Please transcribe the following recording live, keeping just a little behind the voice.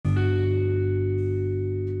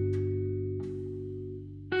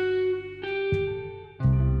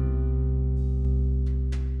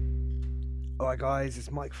Hi guys, it's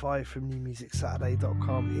Mike Five from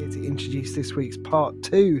NewMusicSaturday.com here to introduce this week's part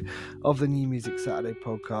 2 of the New Music Saturday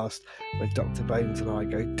podcast, where Dr. Bones and I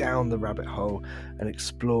go down the rabbit hole and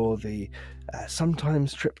explore the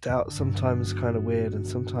sometimes tripped out, sometimes kind of weird, and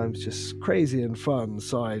sometimes just crazy and fun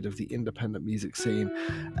side of the independent music scene.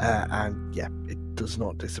 And yeah, it does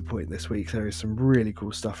not disappoint this week. There is some really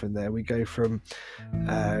cool stuff in there. We go from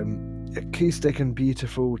acoustic and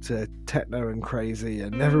beautiful to techno and crazy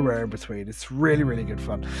and everywhere in between. It's really, really good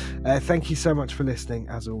fun. Thank you so much for listening,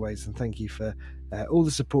 as always, and thank you for all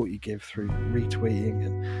the support you give through retweeting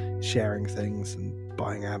and sharing things and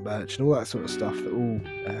buying our merch and all that sort of stuff that all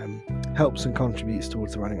helps and contributes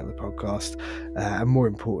towards the running of the podcast, and more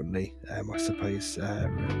importantly, I suppose,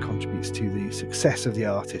 contributes to the success of the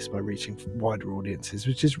artist by reaching wider audiences,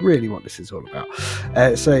 which is really what this is all about.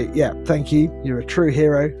 So yeah, thank you. You're a true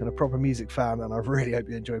hero and a proper music fan, and I really hope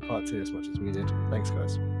you enjoy part 2 as much as we did. Thanks,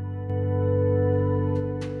 guys.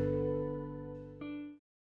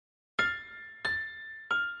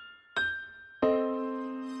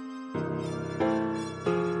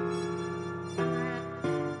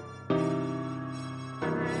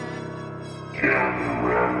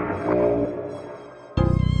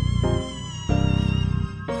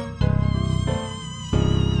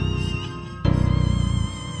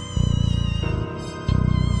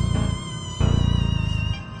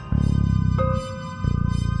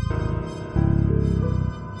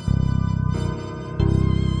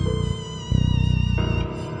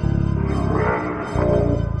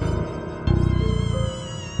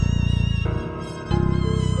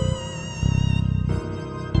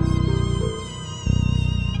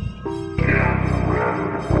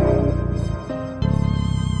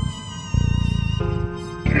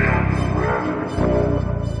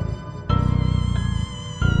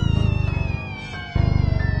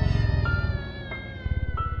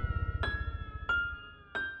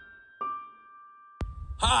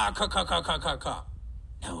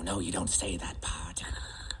 No, you don't say that part.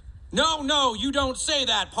 No, you don't say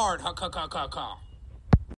that part.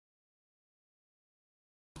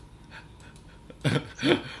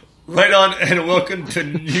 Right on, and welcome to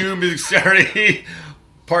New Music Saturday,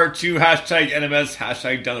 part 2, hashtag NMS,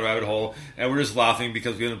 hashtag down the rabbit hole. And we're just laughing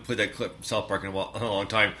because we haven't played that clip from South Park in a long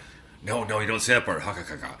time. No, you don't say that part.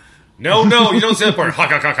 No, you don't say that part.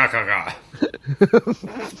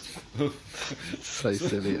 So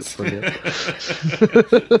silly, it's funny.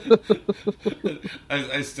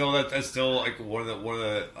 I still like one of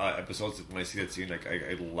the episodes that when I see that scene, like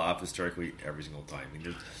I laugh hysterically every single time. I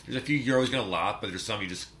mean, there's a few you're always gonna laugh, but there's some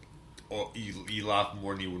you laugh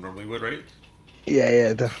more than you normally would, right?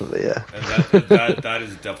 Yeah, definitely, yeah. And that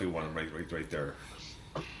is definitely one right there.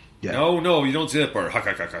 Yeah. No, you don't say that part.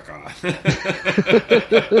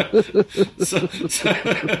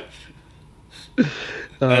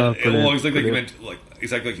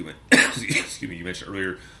 Exactly like you meant. Excuse me. You mentioned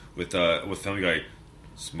earlier with Family Guy,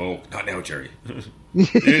 smoke. Not now, Jerry. Not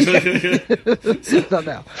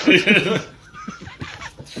now.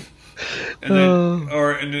 And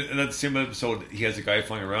then, in that same episode, he has a guy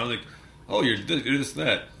flying around like, "Oh, you're this and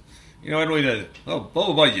that." You know, I don't need that. Oh,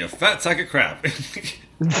 blah blah, you fat sack of crap.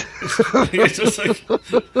 It's just like,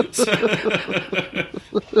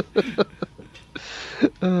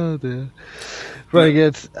 oh dear. Very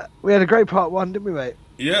good. We had a great part 1, didn't we, mate?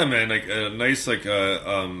 Yeah, man. Like a nice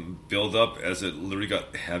build up as it literally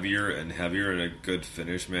got heavier and heavier, and a good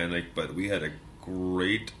finish, man. But we had a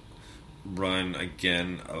great run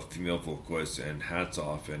again of female vocalists, and hats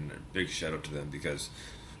off and big shout out to them, because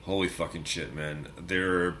holy fucking shit, man,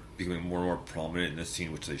 they're becoming more and more prominent in the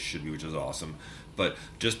scene, which they should be, which is awesome. But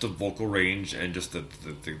just the vocal range and just the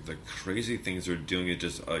crazy things they're doing, it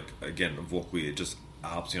just, like, again, vocally, it just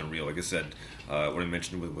absolutely unreal. Like I said, when I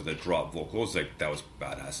mentioned with the drop vocals, like, that was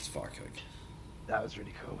badass as fuck. Like, that was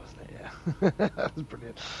really cool, wasn't it? Yeah. That was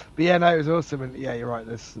brilliant. But yeah, no, it was awesome. And yeah, you're right,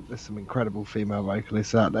 there's some incredible female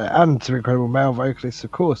vocalists out there, and some incredible male vocalists,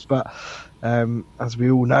 of course. But as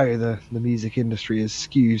we all know, the music industry is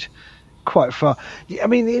skewed quite far. I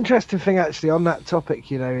mean, the interesting thing actually on that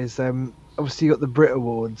topic, is obviously you got the Brit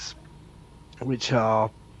Awards, which are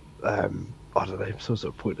I don't know, some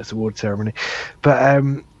sort of pointless award ceremony, but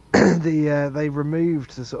they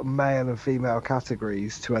removed the sort of male and female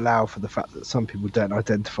categories to allow for the fact that some people don't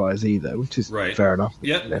identify as either, which is right. Fair enough.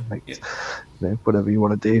 Yeah, whatever you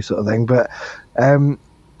want to do, sort of thing. But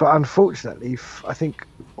unfortunately, I think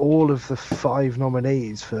all of the 5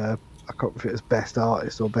 nominees for, I can't remember if it was Best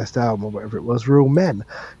Artist or Best Album or whatever it was, were all men.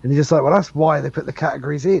 And you're just like, well, that's why they put the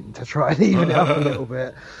categories in, to try and even it up a little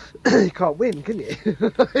bit. You can't win, can you?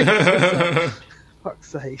 fuck's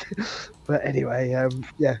sake. But anyway,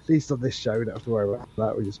 yeah, at least on this show we don't have to worry about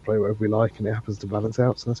that. We just play whatever we like and it happens to balance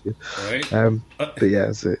out, so that's good. Right. But yeah,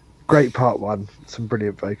 it's a great part one. Some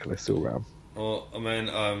brilliant vocalists all around. Well,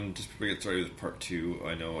 man, just before we get started with part 2,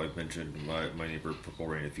 I know I've mentioned my neighbor Purple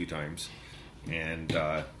Rain a few times, and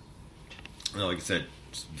like I said,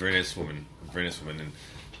 very nice woman,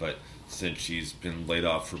 but since she's been laid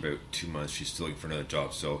off for about 2 months, she's still looking for another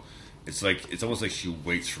job. So it's almost like she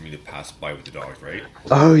waits for me to pass by with the dogs, right?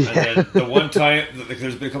 Oh yeah. And then the one time, like,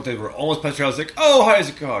 there's been a couple times where I almost passed her. I was like, "Oh, hi!" I was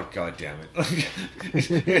like, "Oh, god damn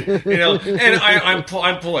it!" You know. And I'm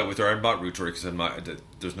polite with her. I'm not rude to her because I'm not.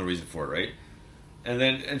 There's no reason for it, right? And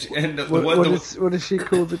then what does she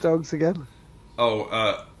call the dogs again?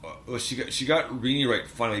 Oh, well, she got Rennie right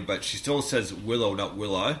finally, but she still says Willow, not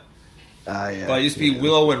Willa. Yeah. But it used to be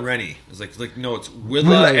Willow and Rennie. It's like no, it's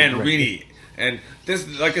Willa and Rennie. And this,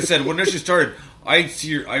 like I said, when she started, I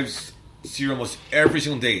see her almost every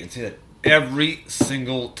single day and say that every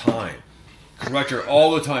single time, correct her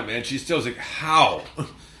all the time, and she still's like, how?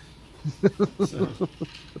 So.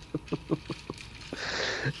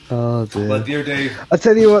 Oh dear. But the other day, I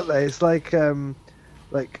tell you what though, it's like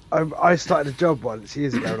I started a job once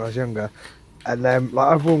years ago when I was younger, and like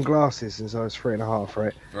I've worn glasses since I was 3.5,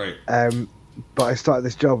 right? right. But I started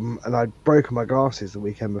this job and I'd broken my glasses the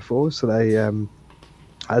weekend before, so they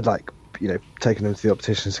I'd taken them to the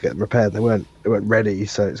opticians to get them repaired. They weren't ready,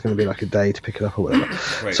 so it's going to be like a day to pick it up or whatever.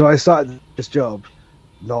 Right. So I started this job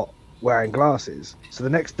not wearing glasses. So the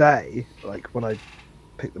next day, like when I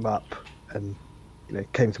picked them up and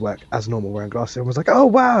came to work as normal wearing glasses, everyone was like, "Oh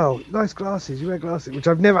wow, nice glasses! You wear glasses," which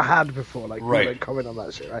I've never had before. Like, right. Don't comment on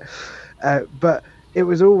that shit, right? But it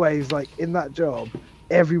was always like in that job,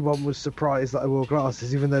 everyone was surprised that I wore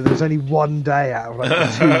glasses, even though there was only one day out of like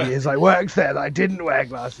the 2 years I worked there that I didn't wear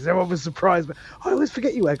glasses. Everyone was surprised, but I always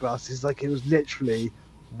forget you wear glasses. Like it was literally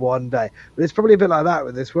one day. But it's probably a bit like that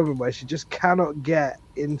with this woman, where she just cannot get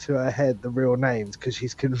into her head the real names because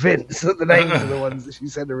she's convinced that the names are the ones that she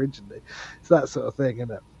said originally. It's that sort of thing,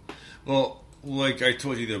 isn't it? Well, like I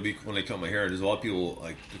told you the other week when I cut my hair, there's a lot of people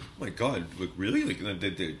like, "Oh my god, like really?" Like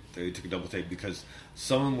they took a double take because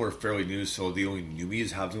some of them were fairly new, so they only knew me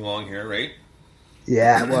as having long hair, right?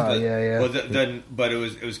 Yeah, well, yeah. But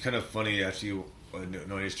it was kind of funny actually.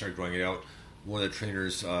 When I started growing it out, one of the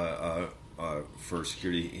trainers for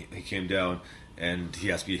security, he came down and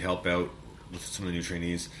he asked me to help out with some of the new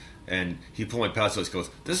trainees, and he pulled my passport. He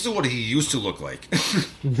goes, "This is what he used to look like."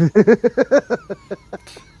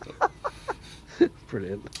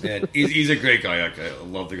 Brilliant. And he's a great guy. Like, I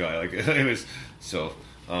love the guy. Like, anyways, so,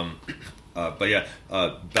 but yeah,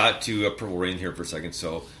 back to Purple Rain here for a second.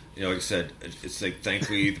 So, like I said, it's like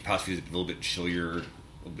thankfully the past few days have been a little bit chillier, a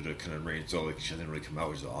little bit of kind of rain, so like she doesn't really come out,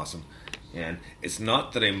 which is awesome. And it's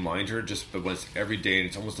not that I mind her, but when it's every day, and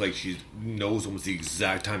it's almost like she knows almost the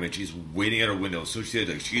exact time, and she's waiting at her window. So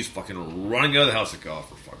she's fucking running out of the house, like, oh,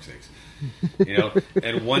 for fuck's sakes,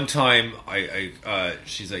 And one time,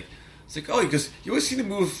 she's like, it's like, oh, because you always seem to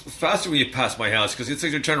move faster when you pass my house, because it's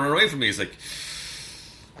like you're trying to run away from me. It's like,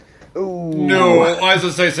 ooh. No, I was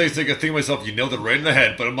going to say, I think to myself, you nailed it right in the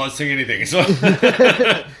head, but I'm not saying anything. So.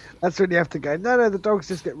 That's when you have to go, no, the dogs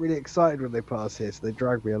just get really excited when they pass here, so they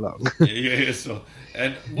drag me along. Yeah. So,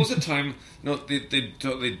 and most of the time,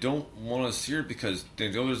 they don't want to see her because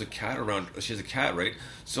they know there's a cat around. She has a cat, right?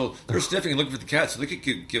 So they're sniffing and looking for the cat, so they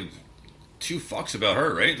could give 2 fucks about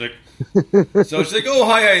her, right? Like, so she's like, "Oh,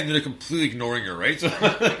 hi," and they're completely ignoring her, right? So,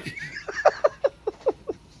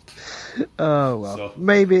 oh well, so,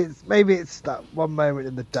 maybe it's that one moment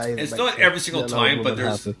in the day. That it's not every single time, but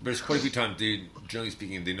there's quite a few times. Generally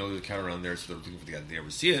speaking, they know there's a cat around there, so they're looking for the cat. They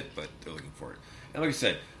never see it, but they're looking for it. And like I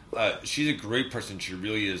said, she's a great person. She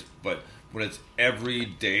really is. But when it's every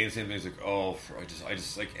day and same thing, it's like, oh, I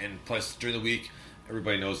just like. And plus, during the week,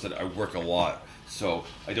 everybody knows that I work a lot, so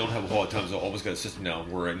I don't have a whole lot of time. So I always got a system now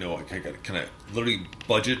where I know I got to kind of literally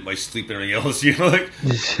budget my sleep and everything else, like.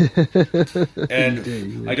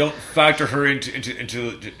 And I don't factor her into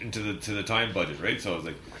the time budget, right? So I was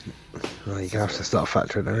like, well, you have to start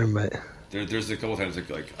factoring her in, mate. There's a couple times like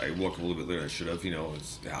I woke up a little bit later than I should have,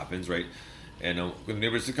 it happens, right? And when the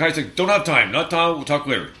neighbors, the guy's like, "Don't have time, not time. We'll talk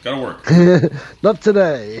later. Gotta work." Not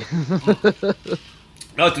today.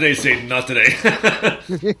 Not today, Satan. Not today.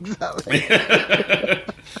 Exactly.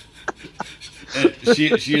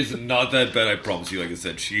 And she is not that bad. I promise you. Like I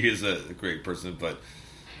said, she is a great person. But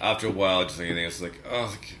after a while, just anything, it's like,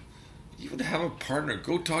 oh, you would have a partner.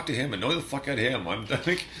 Go talk to him and know the fuck out of him. I'm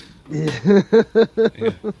like. Yeah.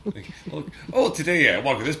 Yeah. Like, oh, today, yeah,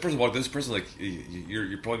 walk with this person, walk with this person. Like,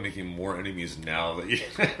 you're probably making more enemies now that you.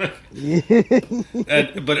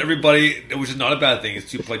 But everybody, which is not a bad thing, is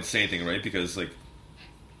too polite to say anything, right? Because like,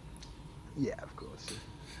 Yeah, of course.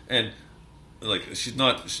 and like she's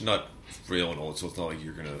not frail and old, so it's not like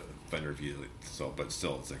you're gonna offend her if you. Like, so, but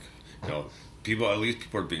still, it's like, you know, people, at least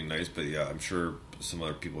people are being nice. But yeah, I'm sure some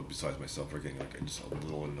other people besides myself are getting like just a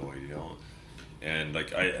little annoyed, you know. And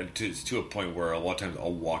like it's to a point where a lot of times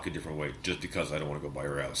I'll walk a different way just because I don't want to go by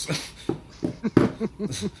her house.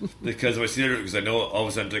 Because if I see her, because I know all of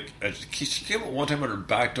a sudden, like, she came one time at her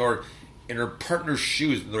back door in her partner's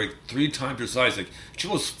shoes, like 3 times her size. Like she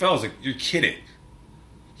almost fell. I was like, "You're kidding?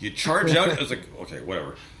 You charge out?" I was like, "Okay,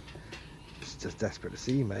 whatever." It's just desperate to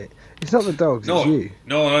see you, mate. It's not the dogs, No, it's you.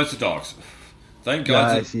 no, it's the dogs. Thank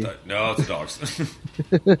God. it's you. No, it's the dogs.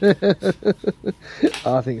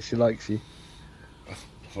 I think she likes you.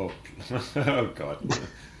 Oh, oh God.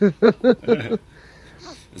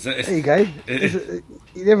 There you go.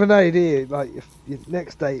 You never know, do you? Like, if your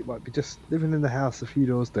next date might be just living in the house a few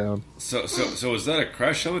doors down. So is that a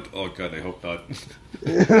crash out? Oh God, I hope not.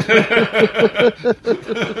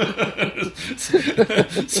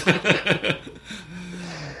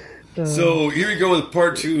 So here we go with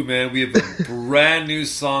part 2, man. We have a brand new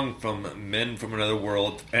song from Men from Another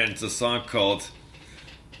World, and it's a song called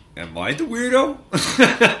 "Am I the Weirdo?"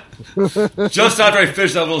 Just after I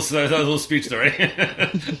finished that little speech there, right?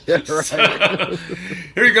 Yeah, right. So,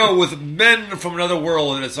 here we go with Men from Another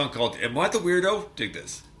World, and a song called "Am I the Weirdo?" Dig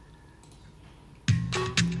this.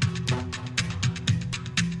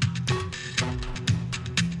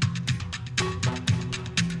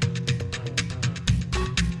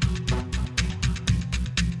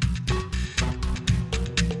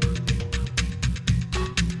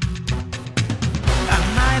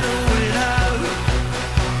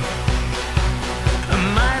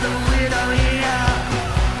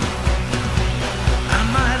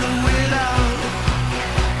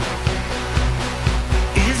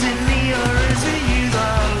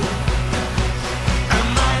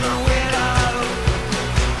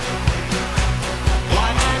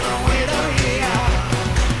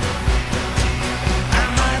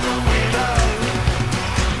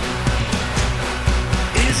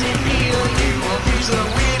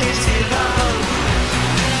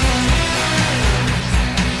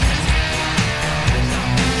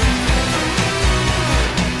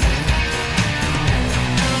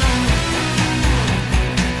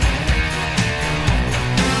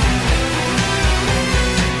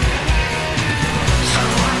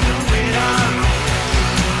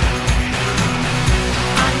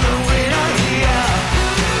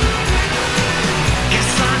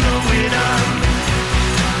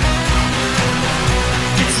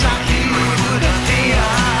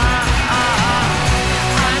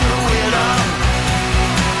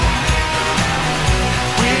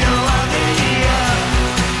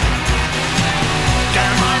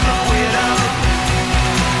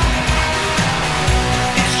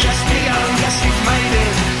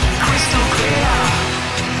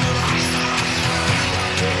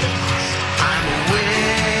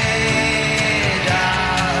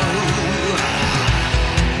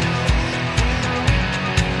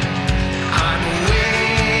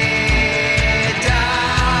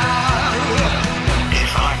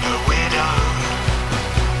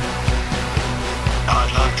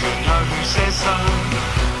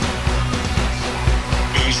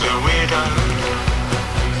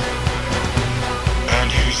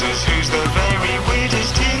 Who's the very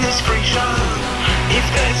weirdest in this free show? If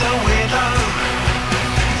there's a weirdo,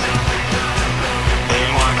 then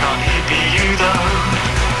why can't he be you though?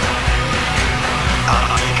 I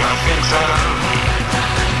think so.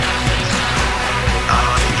 I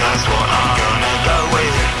think that's what I'm gonna go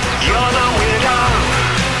with. You're the weirdo.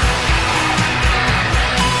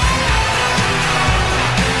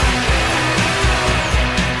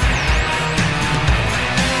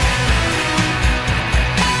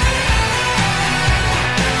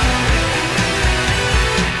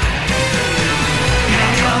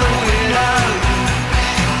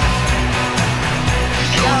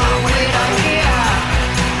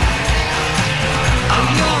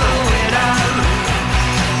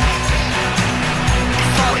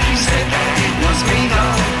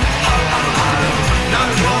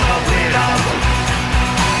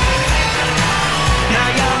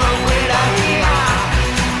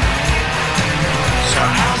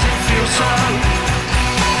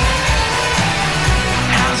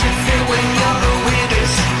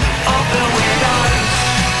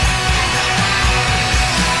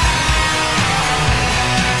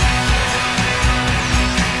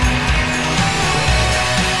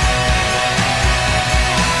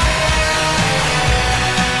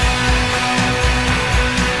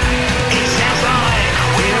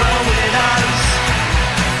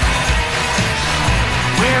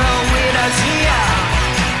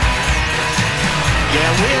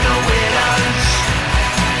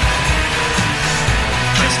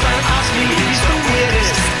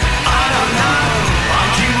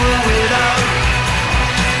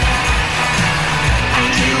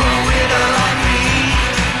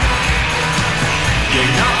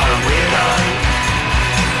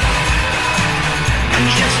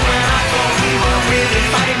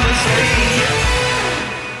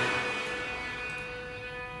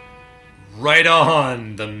 Right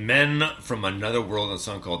on! The Men from Another World, a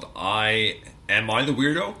song called Am I the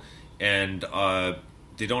Weirdo? And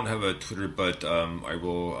they don't have a Twitter, but I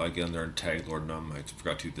will get on there and tag Lord Numb. I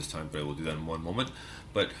forgot to this time, but I will do that in one moment.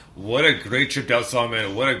 But what a great tripped out song,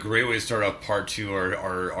 man. What a great way to start off part 2,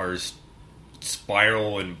 our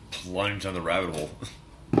spiral and plunge on the rabbit hole.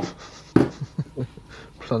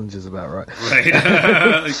 Plunge is about right. Right?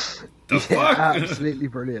 Like, the fuck? Absolutely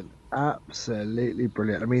brilliant. Absolutely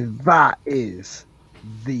brilliant. I mean, that is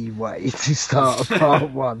the way to start a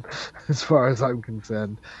part 1, as far as I'm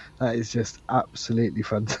concerned. That is just absolutely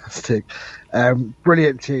fantastic.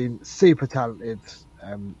 Brilliant tune, super talented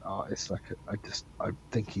artist. I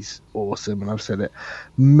think he's awesome, and I've said it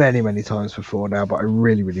many times before now, but I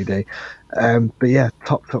really do. But yeah,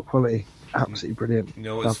 top quality. Absolutely brilliant.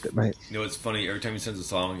 Loved it, mate. You know, it's funny. Every time he sends a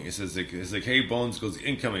song, it says it's like, "Hey, Bones goes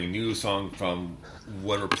incoming new song from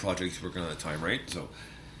whatever project he's working on at the time," right? So,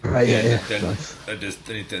 right, yeah. Then, nice.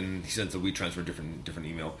 Then he sends a WeTransfer different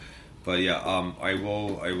email. But yeah, I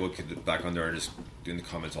will get it back on there and just in the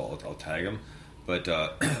comments I'll tag him. But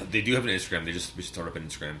they do have an Instagram. They just started up an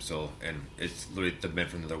Instagram. So, and it's literally the Men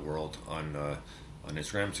from Another World on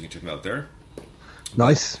Instagram. So you can check them out there.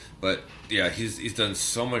 Nice. But yeah, he's done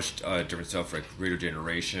so much different stuff, like Radio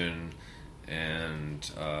Generation, and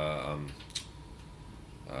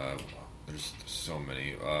there's so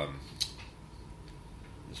many.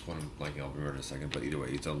 This one I'm blanking, I'll remember in a second. But either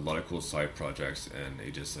way, he's done a lot of cool side projects, and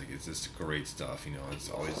it's just great stuff. You know, it's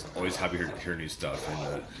always happy to hear new stuff,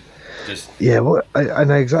 and just well, I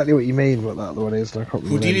know exactly what you mean. What that other one is. I can't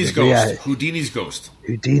remember Houdini's Ghost. Yeah. Houdini's Ghost.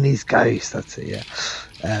 Houdini's Ghost. That's it.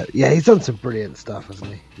 Yeah. He's done some brilliant stuff,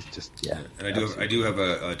 hasn't he? He's just And I do have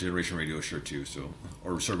a Generation Radio shirt too. So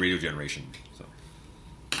Radio Generation. So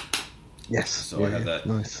yes. So I have that.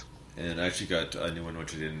 Nice. And I actually got a new one,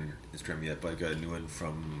 which I didn't Instagram yet, but I got a new one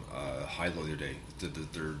from Hilo the other day.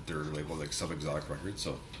 Their label, like Sub-Exotic Records.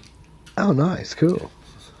 So. Oh, nice, cool.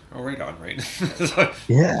 Oh, right on, right?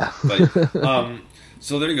 Yeah. But,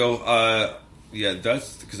 so there you go. Yeah,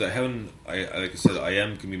 that's because like I said, I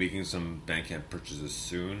am going to be making some Bandcamp purchases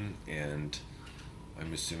soon, and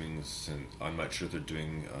I'm assuming I'm not sure if they're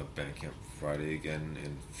doing Bandcamp Friday again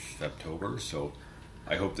in September, so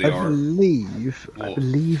I hope they are. I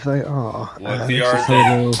believe they are. Well, if they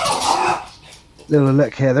are, little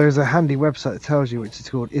look here. There is a handy website that tells you, which is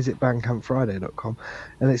called isitbandcampfriday.com,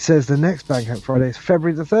 and it says the next Bandcamp Friday is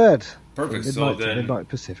February the 3rd. Perfect. So then midnight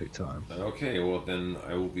Pacific time. Okay, well then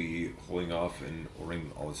I will be holding off and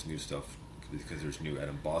ordering all this new stuff because there's new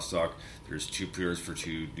Adam Bostock. There's 2 pre-orders for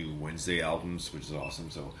 2 new Wednesday albums, which is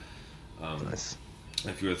awesome. So, nice.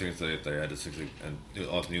 A few other things that I added, and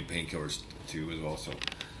all the new Painkillers too as well. So,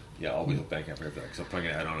 yeah, I'll be the Bandcamp for that because I'm probably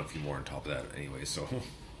gonna add on a few more on top of that anyway. So.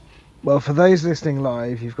 Well, for those listening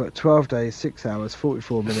live, you've got 12 days, 6 hours,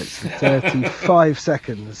 44 minutes, and 35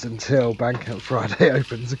 seconds until Bandcamp Friday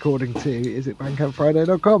opens, according to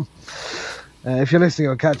isitbandcampfriday.com. If you're listening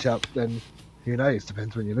on catch up, then who knows?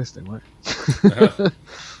 Depends when you're listening, right?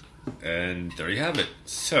 And there you have it.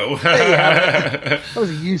 So that was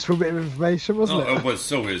a useful bit of information, wasn't it? It was.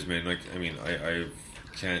 So is, man. Like, I mean, I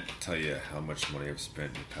can't tell you how much money I've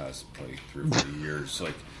spent in the past probably 3 or 4 years.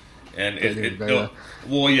 Like. And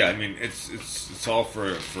well, yeah. I mean, it's all for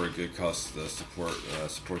a good cause. The support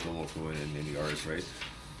the local and indie artists, right?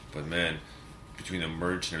 But man, between the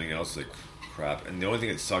merch and everything else, like crap. And the only thing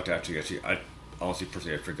that sucked actually, I honestly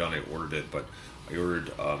personally I forgot I ordered it, but I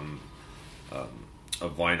ordered a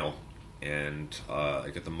vinyl, and I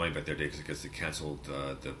got the money back there because I guess they canceled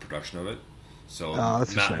the production of it. So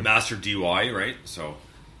Master DY, right? So.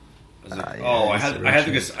 I was like, I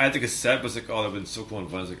had the cassette, but I was like, oh, that would have been so cool and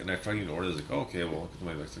fun. I was like, and I finally ordered it. I was like, oh, okay, well,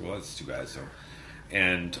 I was like, well, that's too bad. So,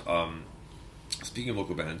 and speaking of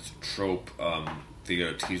local bands, Trope, they got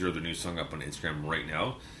a teaser of their new song up on Instagram right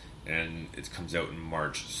now, and it comes out in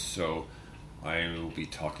March. So, I will be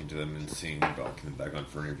talking to them and seeing about getting them back on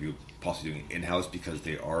for an interview, possibly doing it in-house because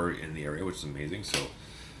they are in the area, which is amazing. So,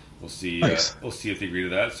 we'll see. Nice. We'll see if they agree to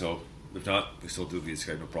that. So, if not, we still do it via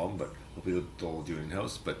Skype, no problem. But hopefully they'll do it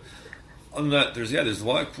in-house. But other than that, there's a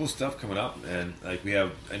lot of cool stuff coming up, and like we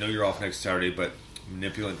have. I know you're off next Saturday, but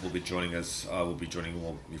Manipulant will be joining us. We'll be joining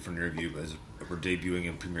me for an interview as we're debuting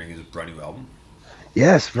and premiering his brand new album.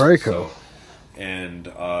 Yes, very cool. So, and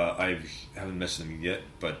I haven't messaged them yet,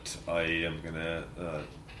 but I am gonna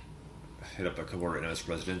hit up a couple of NS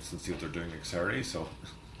residents and see what they're doing next Saturday. So.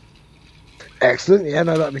 Excellent. Yeah,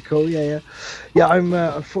 no, that'd be cool. Yeah. I'm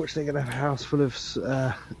unfortunately going to have a house full of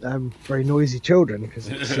very noisy children because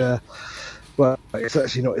it's Well, it's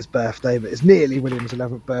actually not his birthday, but it's nearly William's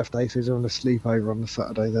 11th birthday, so he's on a sleepover on the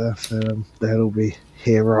Saturday there. So they'll all be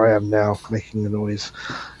here. I am now making a noise,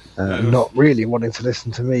 not really wanting to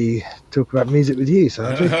listen to me talk about music with you. So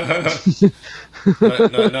not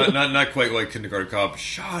quite like Kindergarten Cop.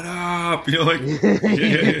 Shut up! You know, like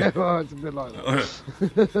yeah. Well, it's a bit like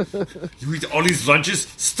that. You eat all these lunches.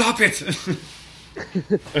 Stop it!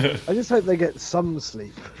 I just hope they get some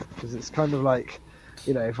sleep, because it's kind of like,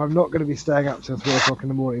 you know, if I'm not going to be staying up till 3 o'clock in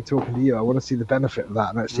the morning talking to you, I want to see the benefit of that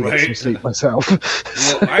and actually get some sleep myself. Well,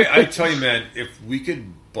 I tell you, man, if we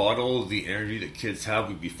could bottle the energy that kids have,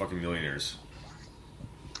 we'd be fucking millionaires.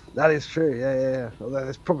 That is true, yeah. Although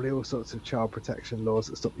there's probably all sorts of child protection laws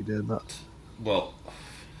that stop you doing that. Well,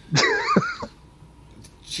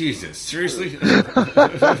 Jesus, seriously?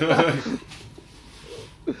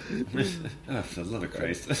 Oh, for the love of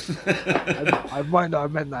Christ. I might not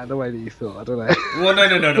have meant that in the way that you thought, I don't know. Well, no.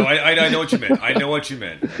 I know what you meant. I know what you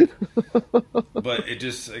meant. But it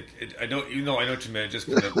just, like, I know what you meant, just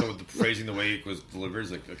because the phrasing, the way it was delivered,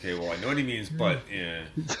 is like, okay, well, I know what he means, but, yeah.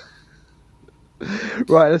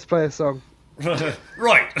 Right, let's play a song.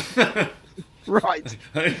 Right. Right.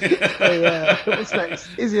 What's next?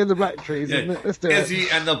 Izzy and the Black Trees, isn't it? Let's do it. Izzy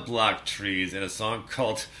and the Black Trees, and a song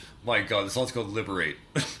called, my God, the song's called Liberate.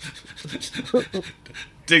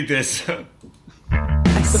 Dig this. I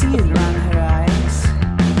see it around her eyes.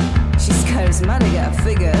 She's charismatic at a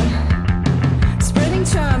figure, spreading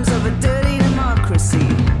charms of a dirty democracy.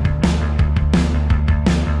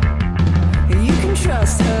 You can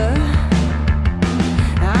trust her,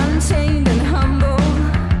 unchained and humble.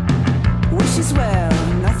 Wishes well,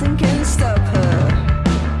 nothing can stop her.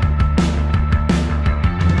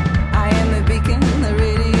 I am a beacon, the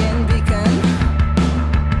radiant beacon.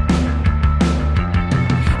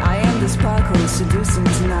 I am the sparkle seducing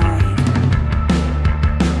tonight.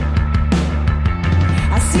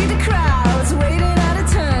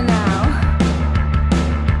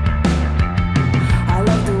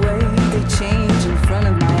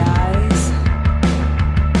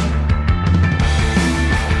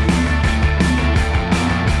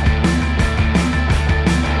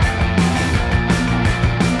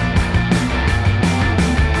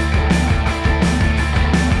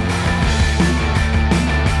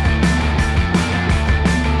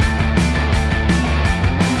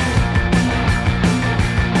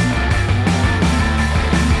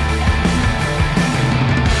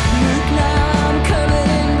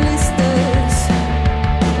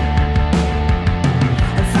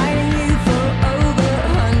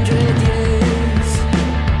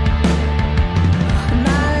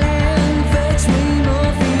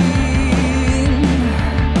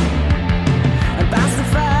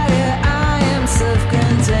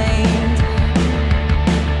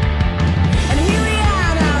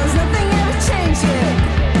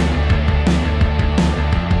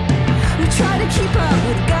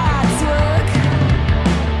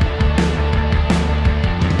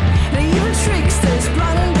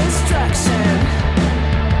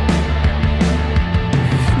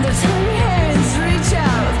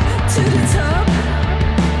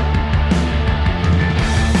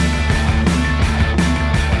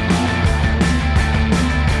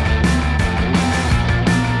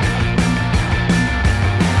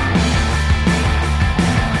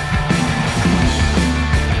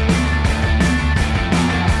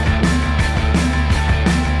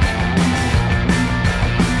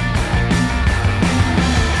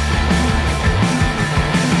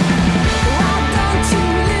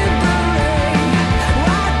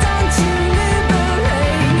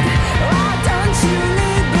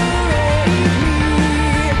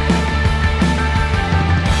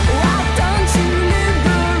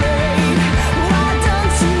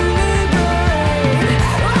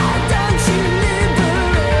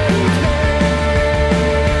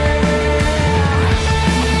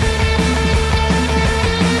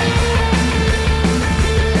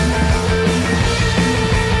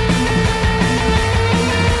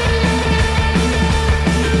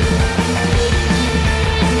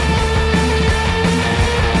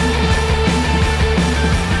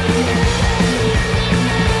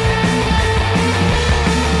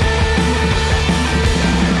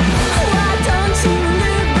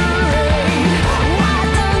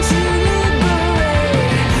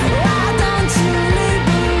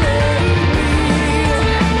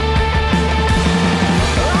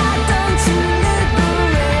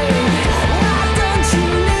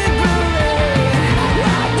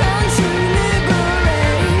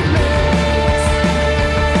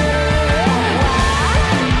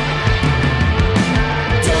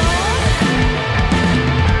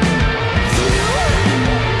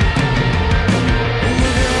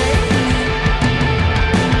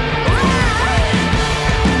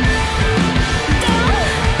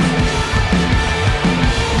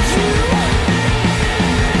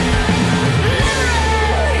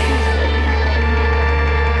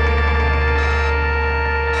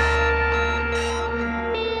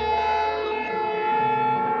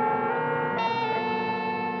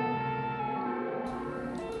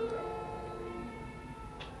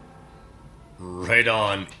 Right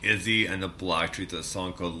On, Izzy and the Blackstreets, a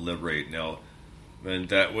song called Liberate. Now, man,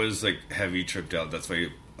 that was like heavy tripped out. That's why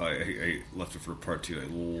I left it for part 2. I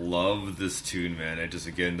love this tune, man. I just,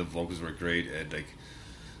 again, the vocals were great, and like,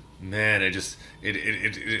 man, it was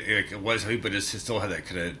heavy, but it still had that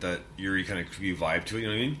kind of, that eerie kind of creepy vibe to it, you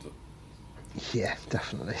know what I mean? Yeah,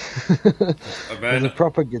 definitely. Man, It was a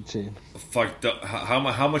proper good tune. Fuck,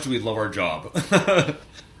 how much do we love our job?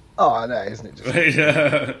 Oh, I know, isn't it? Just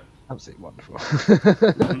Right? absolutely wonderful.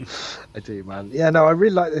 I do, man. Yeah, no, I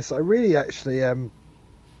really like this. I really actually,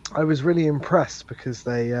 I was really impressed because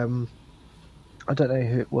they, I don't know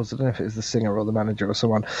who it was. I don't know if it was the singer or the manager or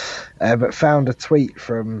someone, but found a tweet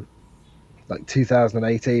from like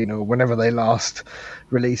 2018 or whenever they last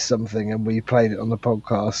released something, and we played it on the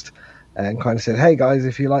podcast. And kind of said, "Hey guys,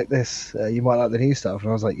 if you like this, you might like the new stuff." And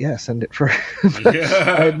I was like, "Yeah, send it through."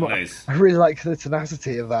 Yeah, nice. I really like the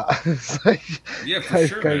tenacity of that. It's like, Yeah, for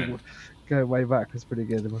sure, man. Going way back was pretty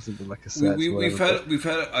good. It must have been like a search. We've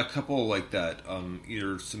had a couple like that,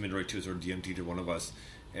 either submitted right to us or DMT to one of us,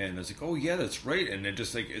 and I was like, "Oh yeah, that's right," and it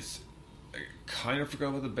just like I kind of forgot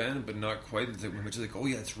about the band, but not quite. It's like, we're just like, "Oh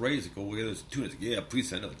yeah, that's right." It's like, "Oh yeah, there's two." It's like, "Yeah, please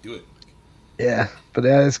send it, like, do it." Yeah, but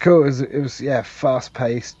yeah, it's cool. It was yeah, fast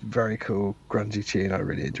paced, very cool, grungy tune. I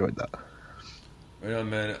really enjoyed that. Right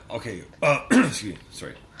on, man. Okay, excuse me.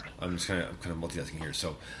 Sorry, I'm kind of multitasking here.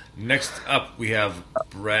 So next up, we have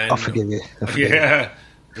brand. I'll forgive you. Yeah,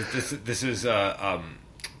 this is where am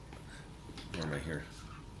I here?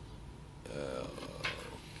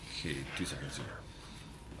 Okay, 2 seconds here.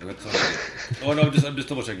 I got something. Oh no, I'm just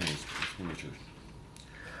double checking this. Just make sure.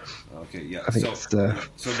 Okay, yeah. I think So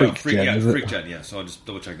it's Freak Gen, Gen, yeah. So I'm just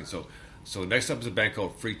double checking. So next up is a band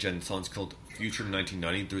called Freak Gen. The song's called Future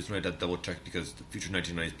 1990. The reason I did double check because the Future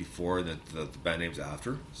 1990 is before, and the band name's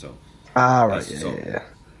after. So right, so, yeah.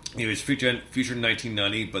 Anyways, Future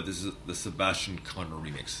 1990, but this is the Sebastian Connor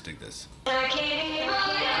remix. Take this.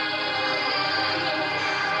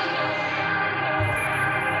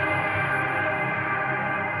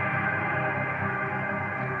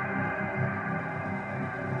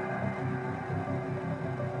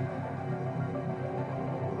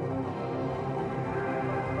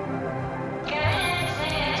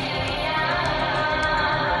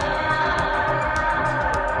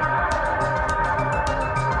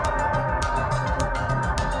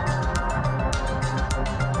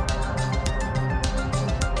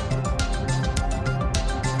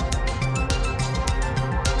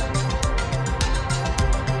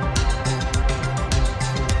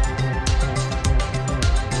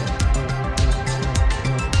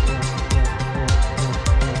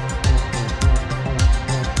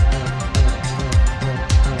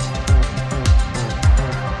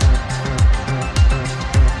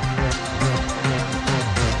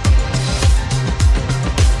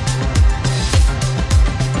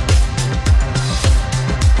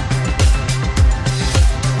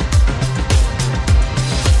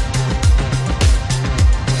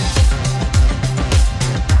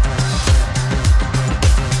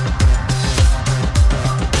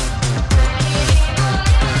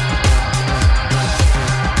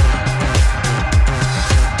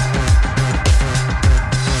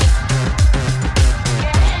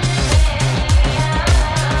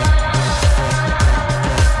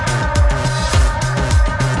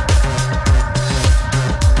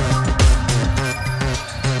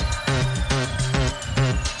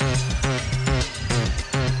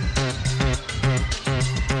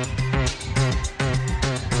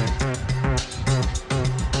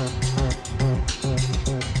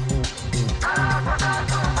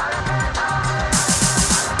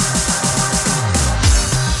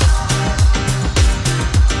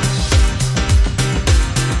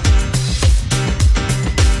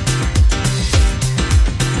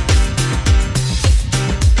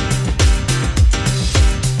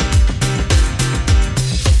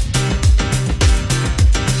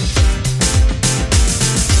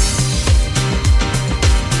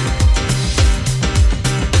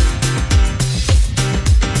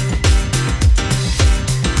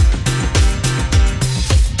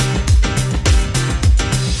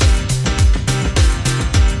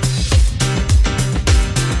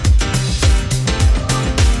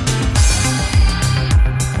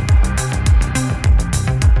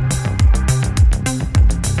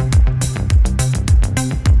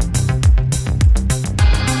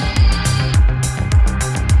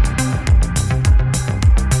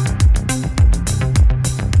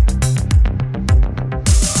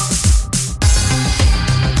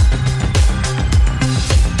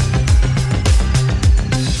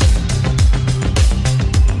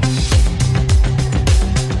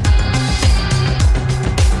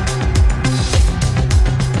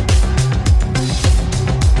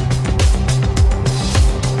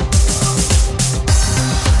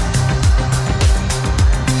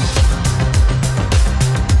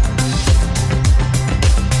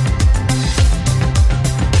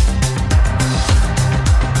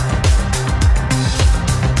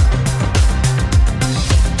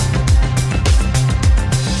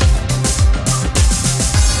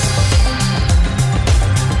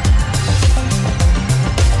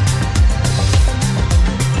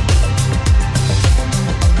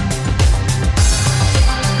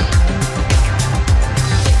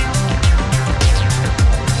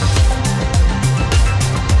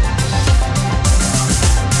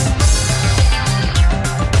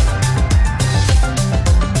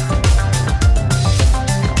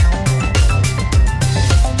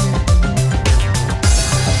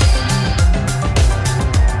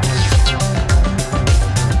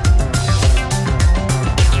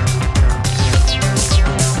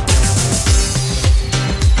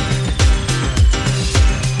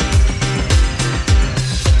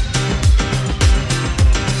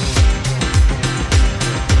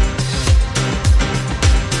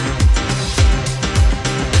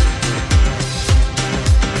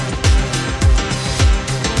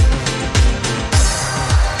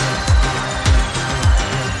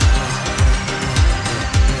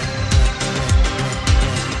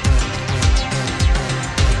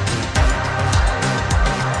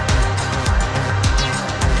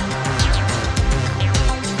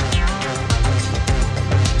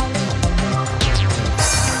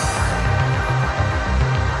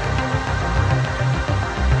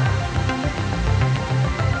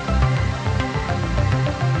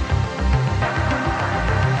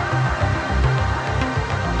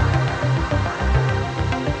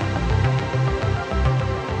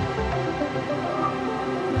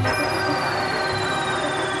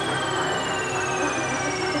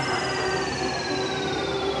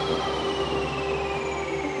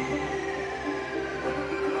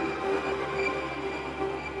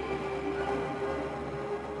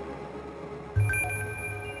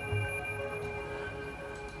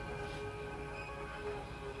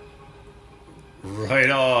 Right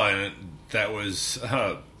on. That was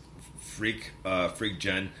Freak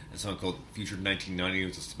Gen, a song called Future 1990. It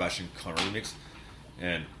was a Sebastian Connor remix.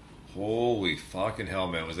 And holy fucking hell,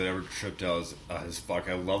 man, was that ever tripped out as fuck.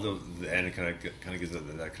 I love the end. It kind of gives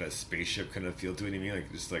that kind of spaceship kind of feel to it. You mean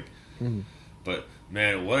like just like, but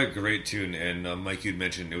man, what a great tune. And Mike, you'd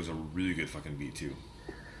mentioned it was a really good fucking beat too.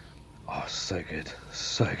 Oh, so good,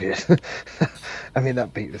 so good. I mean,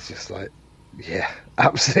 that beat was just like, yeah,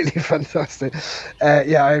 absolutely fantastic.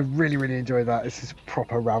 Yeah, I really, really enjoyed that. This is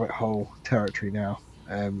proper rabbit hole territory now.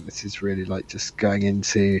 This is really like just going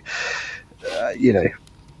into, you know,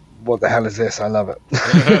 what the hell is this? I love it.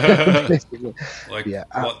 Like, yeah,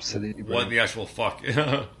 absolutely. What the actual fuck?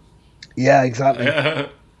 Yeah, exactly.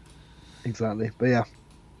 Exactly. But yeah,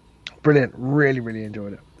 brilliant. Really, really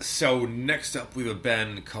enjoyed it. So next up, we have a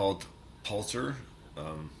band called Pulsar.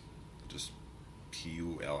 Just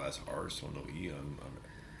Pulsr, so no E.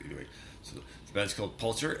 Anyway, so the band's called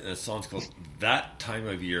Pulsar, and the song's called "That Time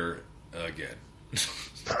of Year Again." Do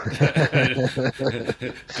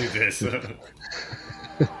this.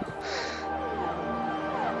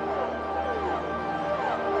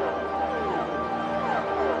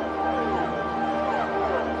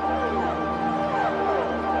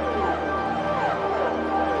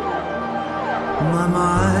 My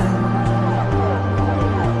mind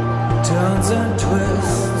turns and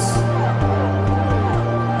twists.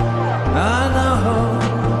 I know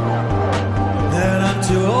that I'm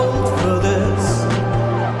too old for this.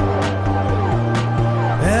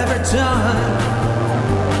 Every time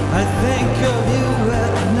I think of you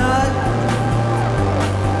at night,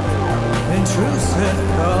 intrusive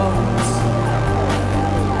thoughts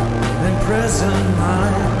imprison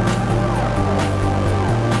mine.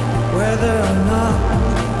 Whether or not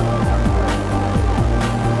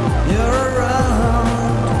you're around,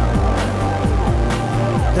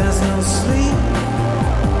 there's no sleep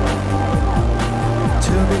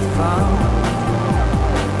to be found.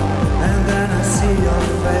 And then I see your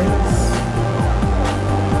face,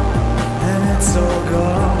 and it's all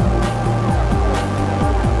gone.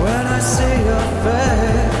 When I see your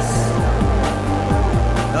face,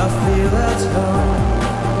 I feel at home.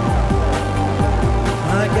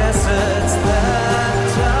 I guess it's that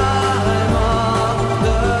time of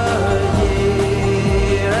the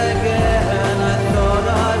year again. I thought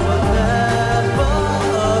I would never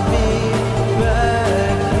be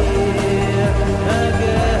back here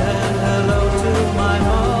again. Hello to my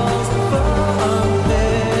most familiar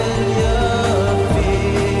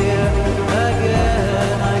fear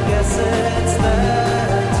again. I guess it's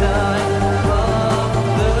that time of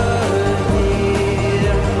the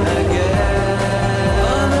year again.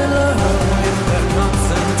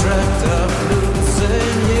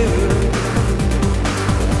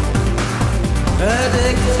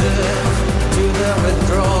 Addicted to the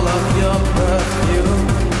withdrawal of your perfume.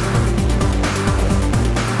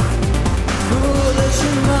 Foolish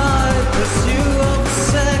in my pursuit of a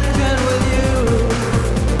second with you.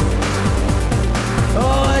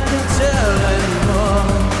 Oh, I can tell anymore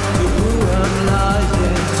to who I'm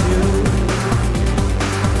lying to.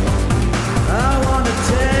 I wanna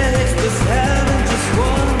taste this heaven just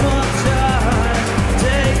one more time.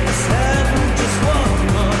 Take this heaven just one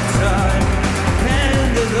more time.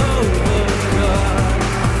 Hand it over, God.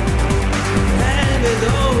 Hand it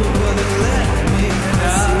over, then let me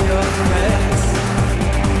see your face.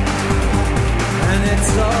 And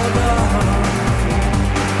it's all gone.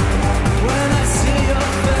 When I see your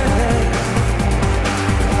face,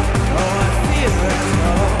 oh, I feel it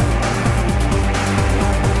all.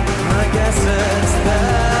 I guess it's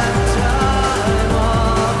that time of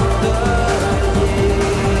the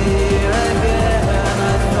year again.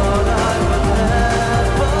 I thought I would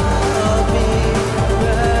never be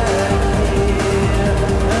back here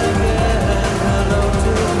again. Hello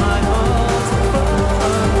to my most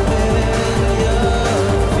familiar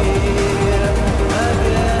fear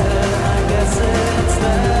again. I guess it's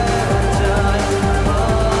that time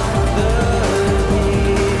of the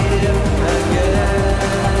year again.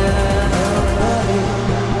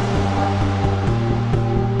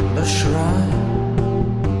 The shrine,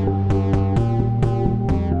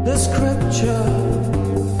 the scripture,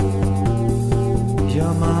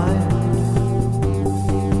 your mind,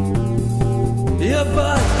 your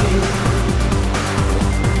body,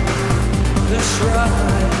 the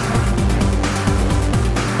shrine,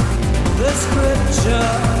 the scripture,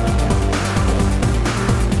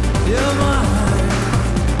 your mind,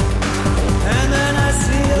 and then I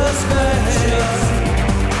see your face,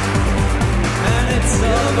 and it's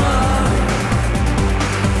so mine.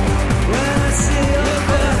 When I see your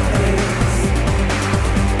face,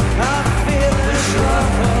 I feel it.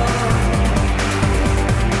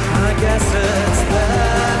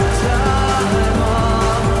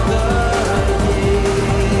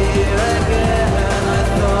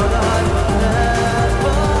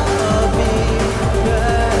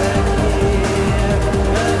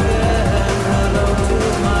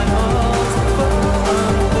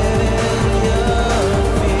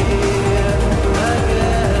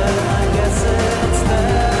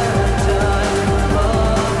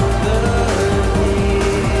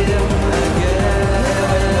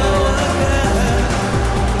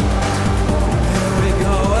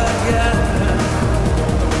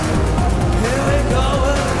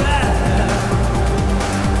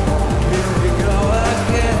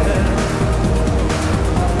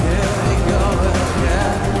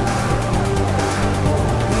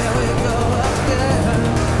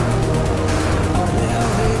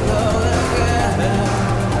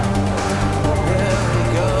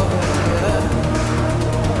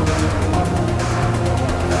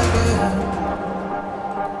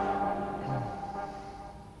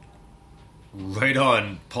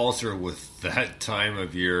 Ulcer with That Time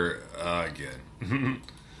of Year again.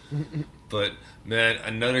 But man,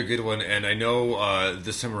 another good one, and I know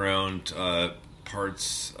this time around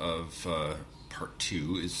parts of part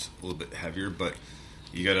 2 is a little bit heavier, but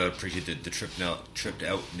you gotta appreciate the tripped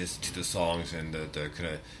outness to the songs and the kind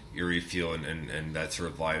of eerie feel and that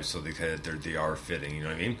sort of vibe. So they are fitting. You know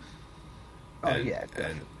what I mean? Oh yeah,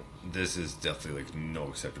 definitely. And this is definitely like no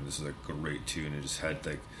exception. This is a great tune. It just had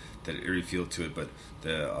like that eerie feel to it, but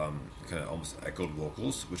the kind of almost echoed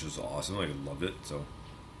vocals, which is awesome. I love it. So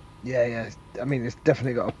Yeah. I mean, it's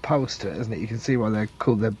definitely got a pulse to it, isn't it? You can see why they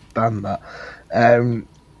called their band that.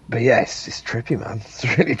 But yeah, it's trippy, man. It's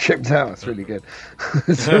really tripped out. It's really good.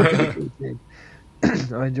 It's a really cool thing.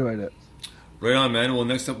 I enjoyed it. right on, man. Well,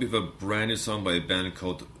 next up we have a brand new song by a band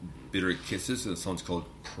called Bitter Kisses. The song's called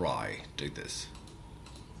Pry. Dig this.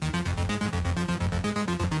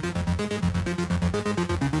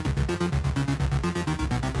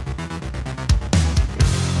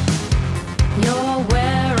 You're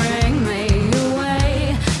wearing me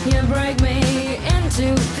away. You break me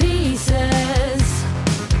into pieces.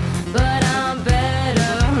 But I'm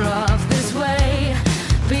better off this way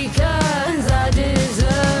because I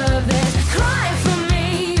deserve this. Cry for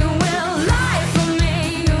me, you will lie for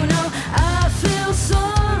me. You know I feel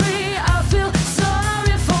sorry. I feel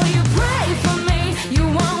sorry for you. Pray for me. You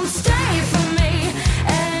won't stay for me,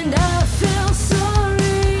 and I feel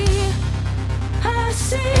sorry. I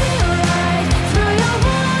see right through your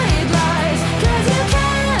white lies, 'cause you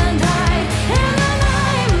can't hide in the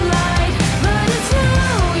limelight. But it's no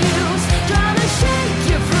use trying to shake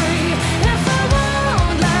you free if I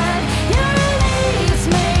won't let you release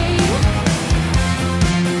me.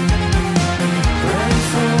 Pray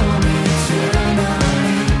for me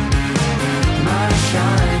tonight, my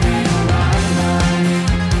shining white light.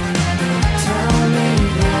 Tell me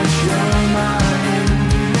that you're mine.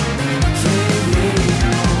 Feed me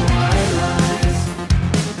your white lies.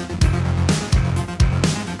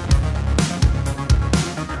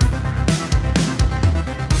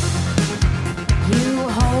 You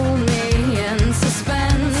hold me in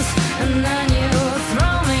suspense, and then you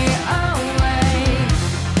throw me away,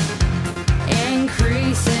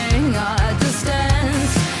 increasing our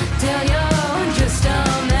distance till you're just a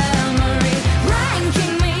memory,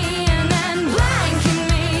 ranking me and then blanking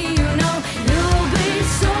me. You know you'll be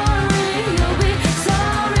sorry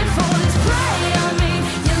for this. Prey on me,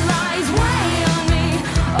 your lies weigh on me.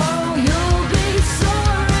 Oh, you'll be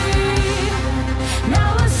sorry. Now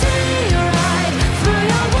I see right through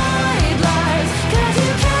your white lies, 'cause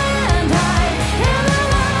you can't hide in the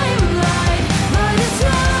limelight. But it's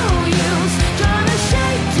no use trying to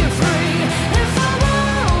shake you free if I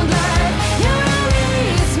won't let you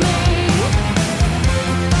release me.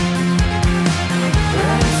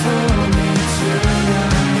 Pray for me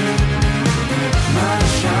tonight, my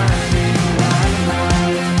shining white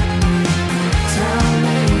light. Tell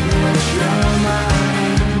me that you're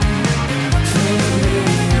mine. Feed me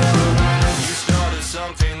your lies. You started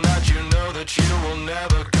something that you know that you will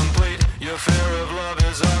never complete. Your fear of love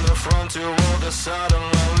is on the front to all the side and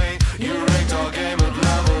lonely. You rigged our game at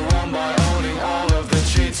level 1 by owning all of the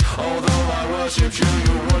cheats. Although I worshipped you,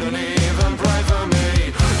 you wouldn't even pray for me.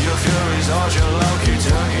 Your fury's hard, your low-key,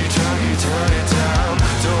 turn it down.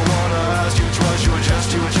 Don't wanna ask you twice, you were just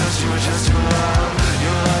too loud.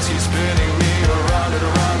 Your lies keep spinning me around and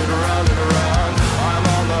around and around and around. I'm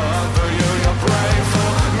on the hunt for you, you're praying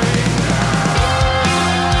for me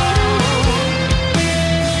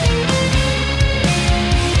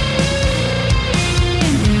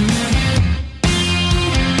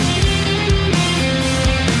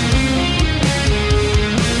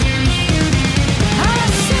I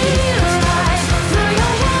see right through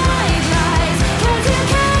your white lies, 'cause you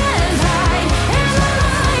can't hide in the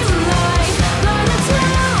limelight. But it's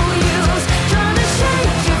no use trying to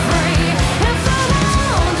shake you free if I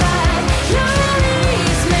won't let you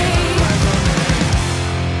release me.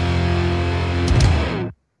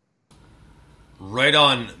 Right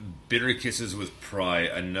on, Bitter Kisses with Pry.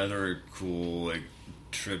 Another cool, like,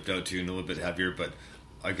 tripped out tune, a little bit heavier, but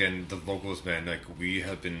again, the vocals, man, like, we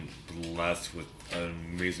have been blessed with an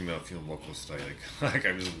amazing amount of female vocals today. Like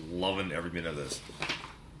I'm just loving every minute of this.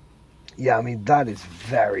 Yeah, I mean, that is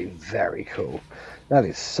very, very cool. That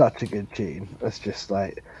is such a good tune. That's just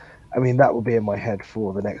like, I mean, that will be in my head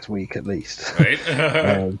for the next week at least. Right?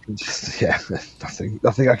 Yeah,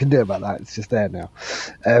 nothing I can do about that. It's just there now.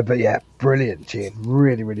 But yeah, brilliant tune.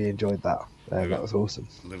 Really, really enjoyed that. That was awesome.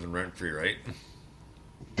 Living rent free, right?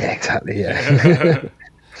 Yeah, exactly. Yeah.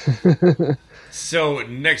 So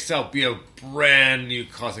next up, we have brand new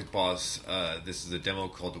Cosmic Boss. This is a demo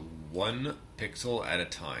called One pixel at a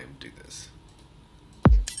time. Do this.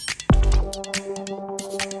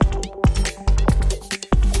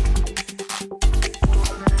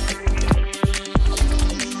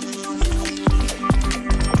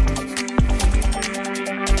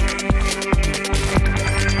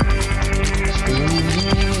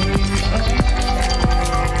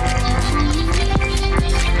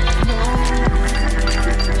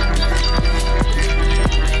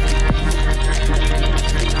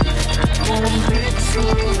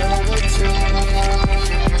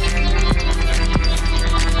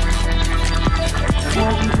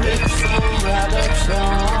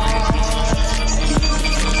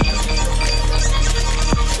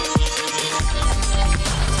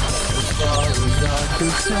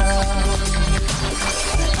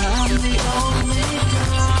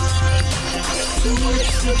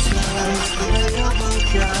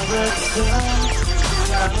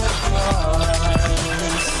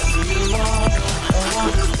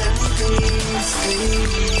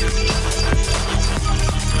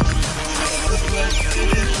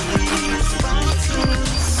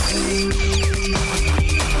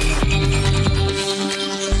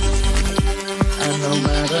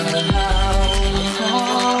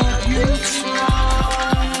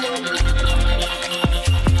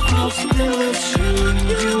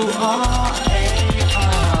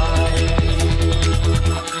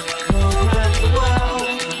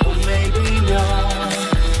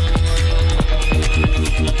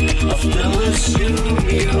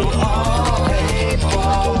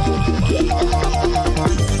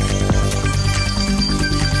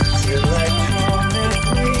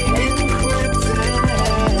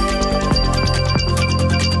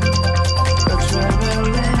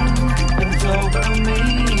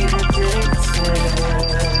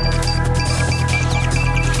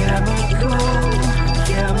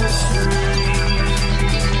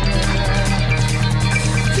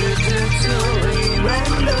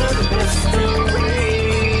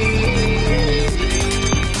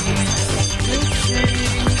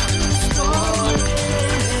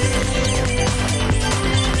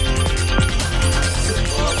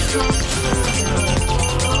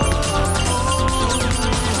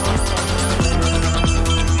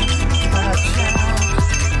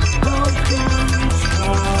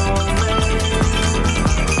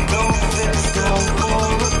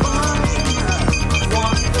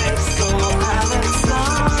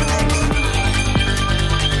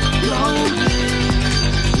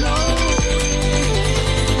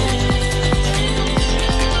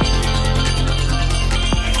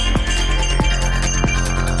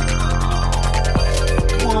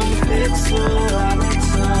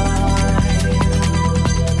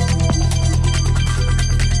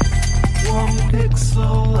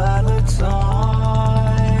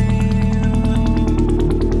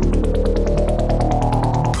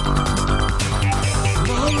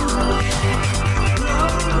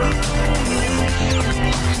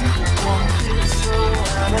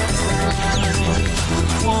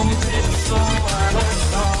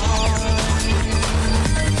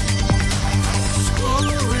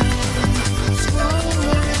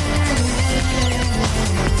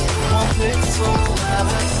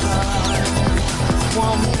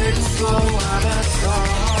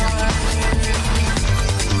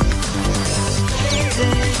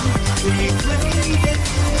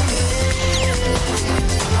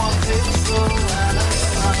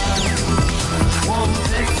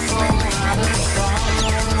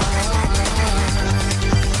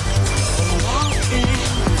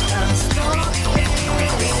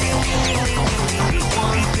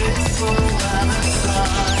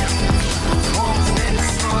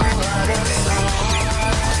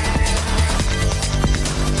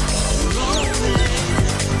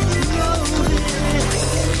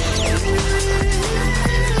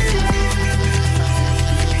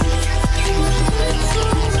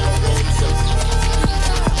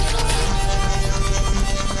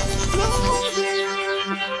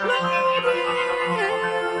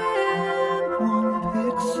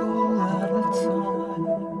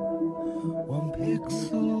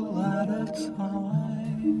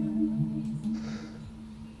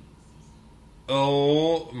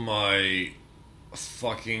 Oh my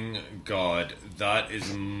fucking god. That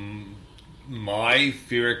is my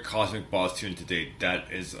favorite Cosmic Boss tune to date.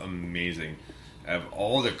 That is amazing. Of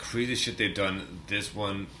all the crazy shit they've done, this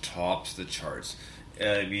one tops the charts.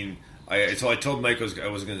 I mean, I told Mike I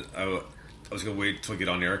was gonna wait till I get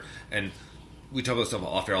on air, and we talk about stuff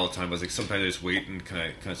off air all the time. I was like, sometimes I just wait and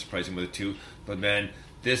kind of surprise him with it too. But man,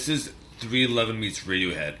 this is 311 meets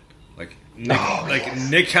Radiohead. Like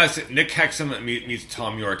Nick Hexum meets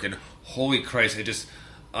Tom York, and holy Christ,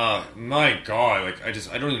 My God, like I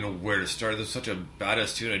don't even know where to start. There's such a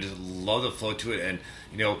badass tune. I just love the flow to it, and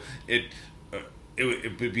you know it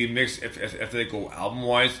would be mixed if they go album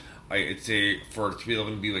wise. I'd say for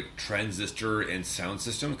 311 to be like Transistor and Sound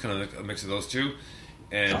System, kind of like a mix of those two,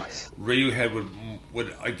 and Nice. Radiohead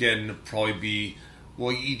would again probably be.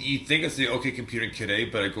 Well, you think it's the OK Computer and Kid A,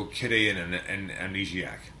 but I go Kid A and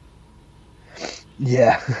Amnesiac.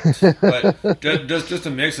 Yeah. But just a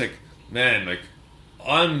mix, like, man, like,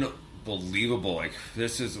 unbelievable. Like,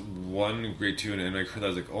 this is one great tune, and I heard that, I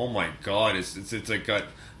was like, oh my God, it's like got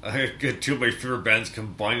two of my favorite bands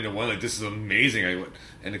combined into one. Like, this is amazing.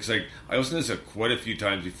 And it's like I listened to this quite a few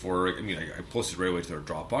times before. I mean, I posted right away to their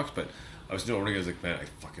Dropbox, but I was doing it. I was like, man, I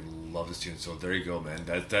fucking love this tune. So there you go, man.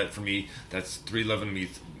 That for me, that's 311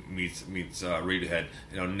 meets Radiohead.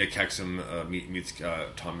 You know, Nick Hexum meets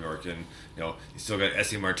Tom York, and you know, you still got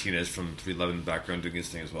S.A. Martinez from 311 background doing his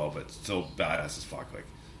thing as well. But still badass as fuck. Like,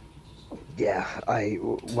 Yeah, I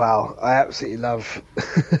absolutely love.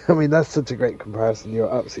 I mean, that's such a great comparison.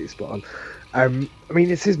 You're absolutely spot on. I mean,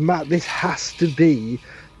 this has to be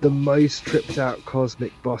the most tripped out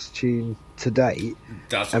Cosmic Boss tune to date.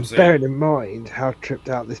 that's what I'm And saying. bearing in mind how tripped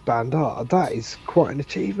out this band are, that is quite an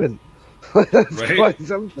achievement. That's Right? quite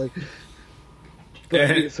something. But,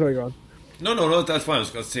 Yeah. sorry, go on. No, that's fine. I was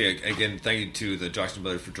going to say again, thank you to the Jackson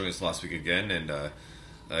Brothers for joining us last week again, and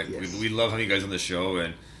Yes. we love having you guys on the show,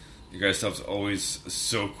 and you guys' stuff's always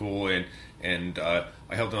so cool, and I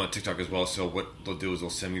help them on TikTok as well. So what they'll do is they'll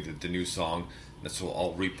send me the new song, and so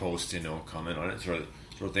I'll repost, comment on it, sort of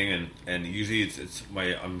thing, and usually it's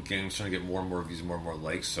I'm trying to get more and more views, and more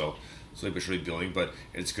likes, so slowly but surely building. But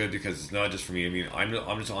it's good because it's not just for me. I mean,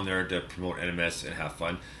 I'm just on there to promote NMS and have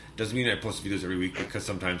fun. Doesn't mean I post videos every week, because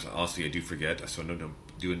sometimes honestly I do forget, so don't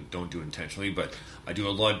do it intentionally. But I do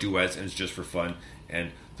a lot of duets, and it's just for fun,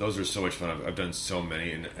 and those are so much fun. I've done so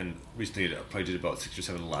many, and recently I probably did about 6 or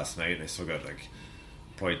 7 last night, and I still got like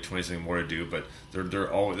probably 20 something more to do. But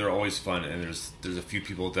they're always fun, and there's a few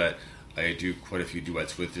people that I do quite a few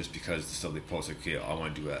duets with, just because the stuff they post, like, okay, I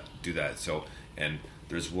want to do that. So, and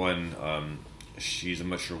there's one, I'm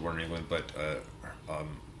not sure where in England, but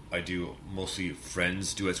I do mostly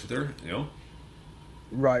Friends duets with her, you know.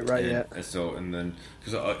 Right, And, yeah. and so, and then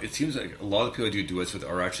because it seems like a lot of people I do duets with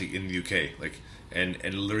are actually in the UK, like, and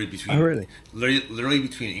literally between Oh, really? literally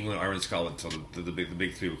between England, Ireland, Scotland, so the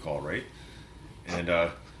big three we call, right? And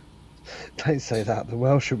Don't say that. The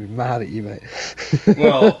Welsh will be mad at you, mate.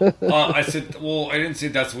 well, I said, well, I didn't say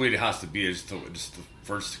that's the way it has to be. It's just the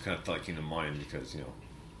first kind of thought came to mind, because, you know,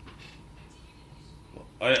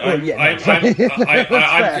 I'm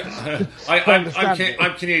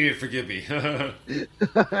Canadian. Forgive me. I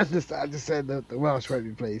just said that the Welsh won't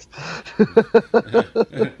be pleased.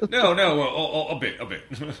 No, a bit.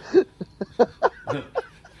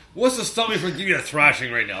 What's to stop me from giving you a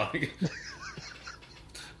thrashing right now?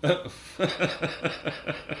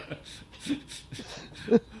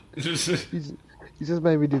 You just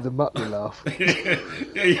made me do the Muttley laugh.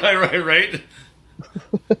 yeah, right.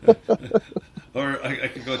 Or I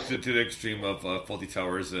could go to the extreme of Faulty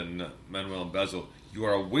Towers and Manuel and Basil. You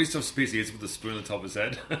are a waste of space. He hits with a spoon on top of his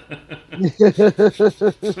head.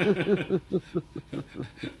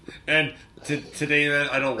 And today, man,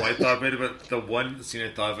 I don't know why I thought about it, but the one scene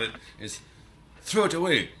I thought of it is, throw it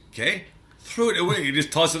away, okay? Throw it away. You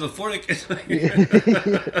just toss it on the floor. Like,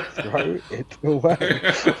 Throw it away.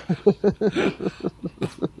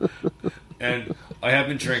 and I have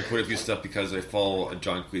been sharing quite a few stuff because I follow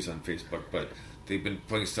John Cleese on Facebook, but they've been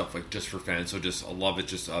putting stuff like just for fans, so just a lot of it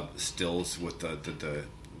just stills with the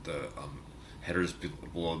headers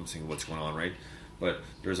below them saying what's going on, right? But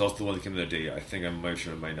there's also the one that came the other day. I think I might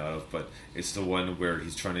sure I might not have, but it's the one where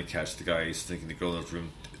he's trying to catch the guy. He's thinking the girl in his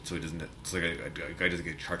room, so he doesn't. So like a guy doesn't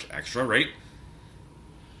get charged extra, right?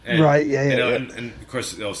 And, Right, yeah. And of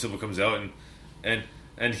course, Sybil comes out and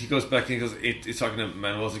he goes back and he goes. He's talking to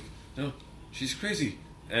Manuel. He's like, no, she's crazy,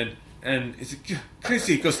 and he's like,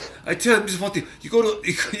 crazy. He goes, I tell Mrs. Fonte, you go to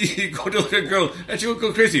look at a girl and she will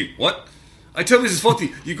go crazy. What? I tell Mrs.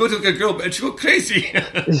 Fonte, you go to look at a girl and she will go crazy.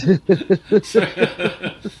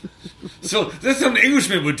 So that's how an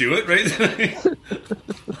Englishman would do it, right?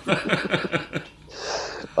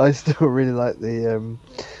 I still really like the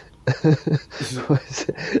what is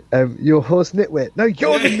it? Your horse nitwit. No,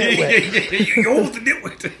 you're the nitwit. You're the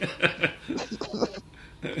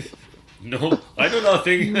nitwit. No, I know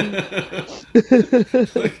nothing.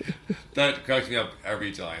 Like, that cracks me up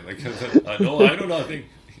every time. Like, no, I know nothing.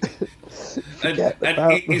 And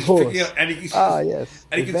about the he's horse. freaking out, and he's Yes.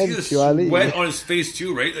 and you can see the Eventually. sweat on his face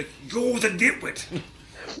too, right? Like, you're the nitwit.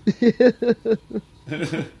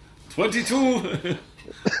 22.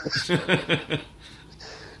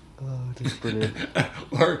 Oh, that's brilliant.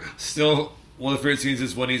 Or still, one of the favorite scenes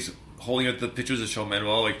is when he's holding up the pictures to show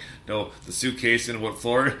Manuel, like, no, the suitcase and what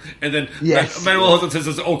floor, and then Yes. Manuel holds up and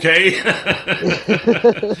says, "Okay." I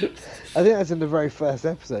think that's in the very first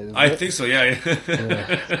episode. Isn't I it? think so. Yeah.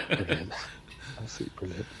 Brilliant. Absolutely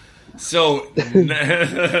brilliant. So,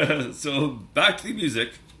 so back to the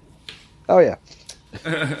music. Oh yeah.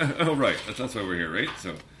 Oh, right. That's why we're here, right?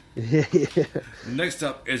 So, Yeah. next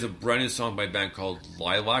up is a brand new song by a band called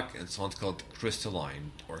Lilac, and the song's called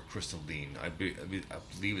Crystalline, or Crystalline. I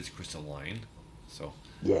believe it's Crystalline. So,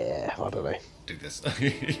 Yeah. I don't know. dig this.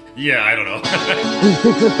 Yeah, I don't know.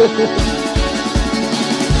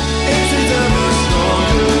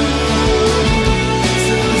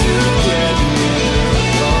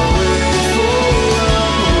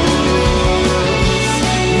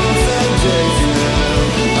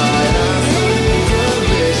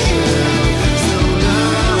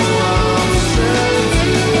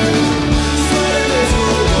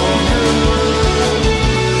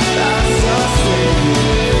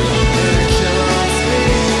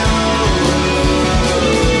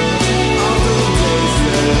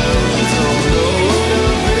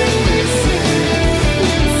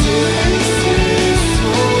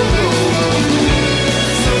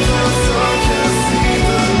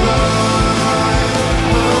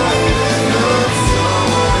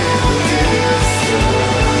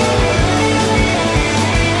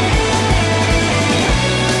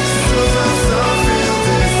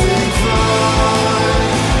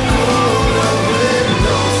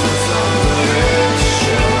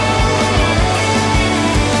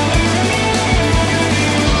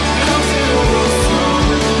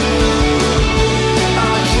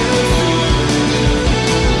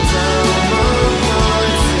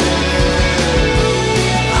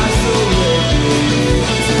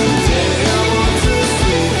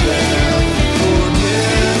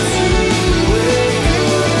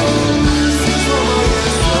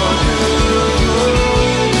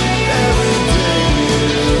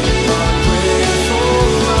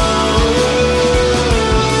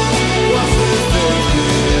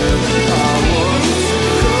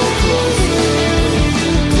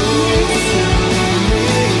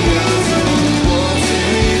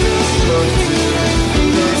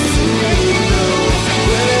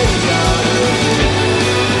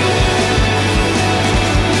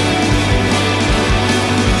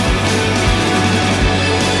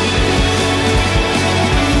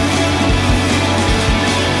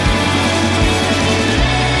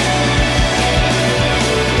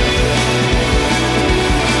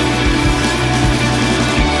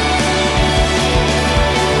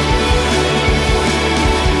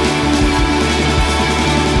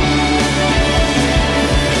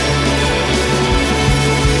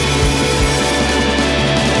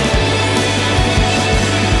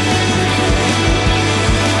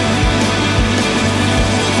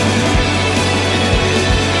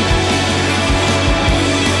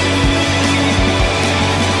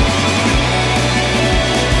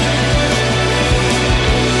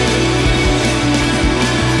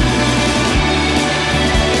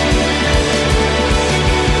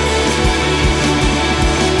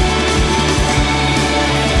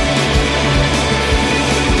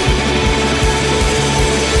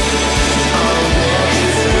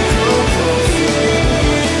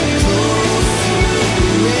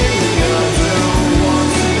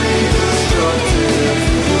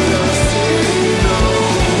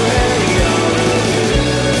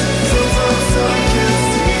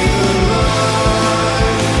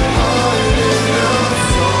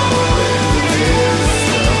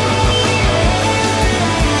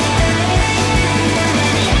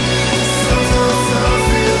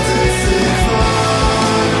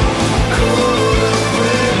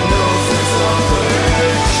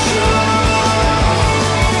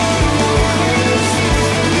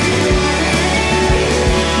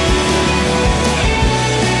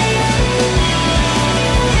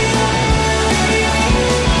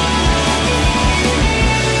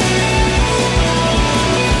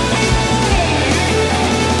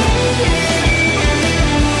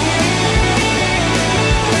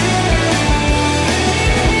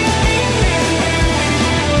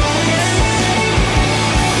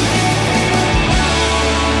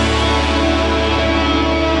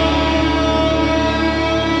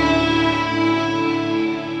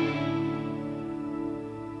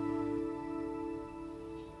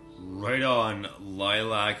 Right on,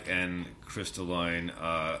 Lilac and Crystalline.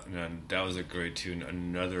 And that was a great tune.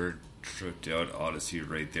 Another tripped out Odyssey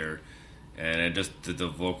right there. And it just did the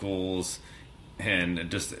vocals, and it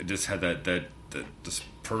just had that this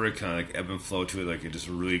perfect kind of like ebb and flow to it. Like it just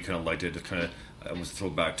really kind of liked it. Just kind of almost throw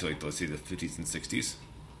back to like let's say the 50s and 60s.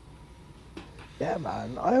 Yeah,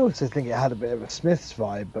 man. I also think it had a bit of a Smiths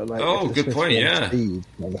vibe, but like Oh, good Smiths point, wanted yeah. speed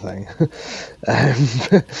kind of thing.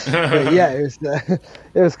 But yeah, it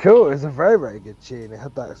was cool. It was a very, very good tune. It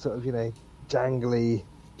had that sort of jangly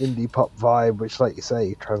indie pop vibe, which, like you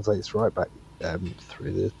say, translates right back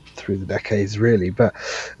through the decades, really. But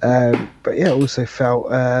yeah, also felt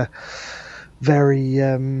very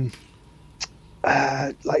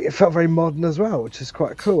like it felt very modern as well, which is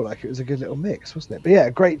quite cool. Like it was a good little mix, wasn't it? But yeah,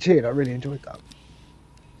 great tune. I really enjoyed that.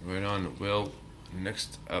 Right on. Well,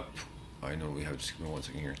 next up, I know we have just give me 1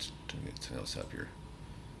 second here to get something else up here.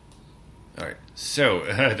 All right, so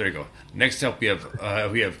there you go. Next up, we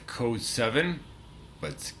have Code 7, but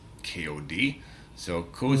it's KOD. So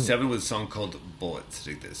Code 7 with a song called Bullets.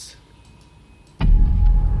 Take this.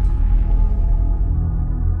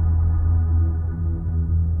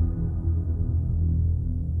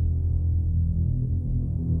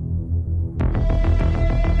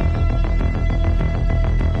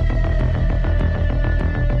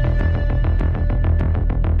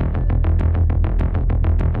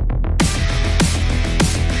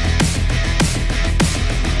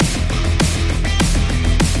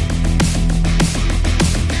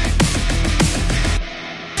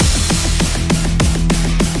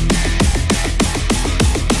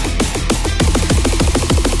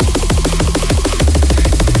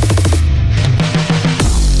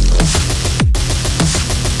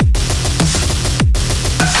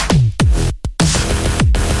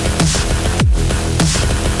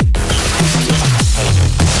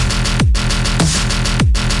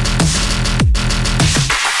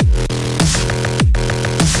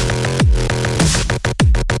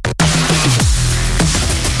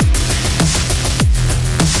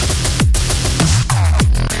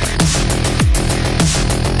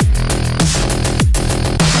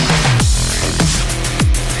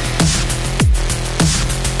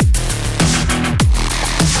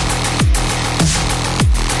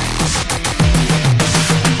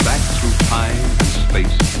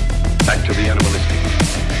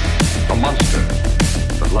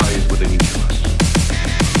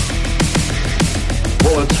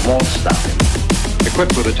 Won't stop.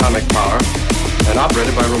 Equipped with atomic power and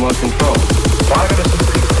operated by remote control. 5 innocent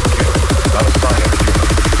people killed. Not a sign of a human.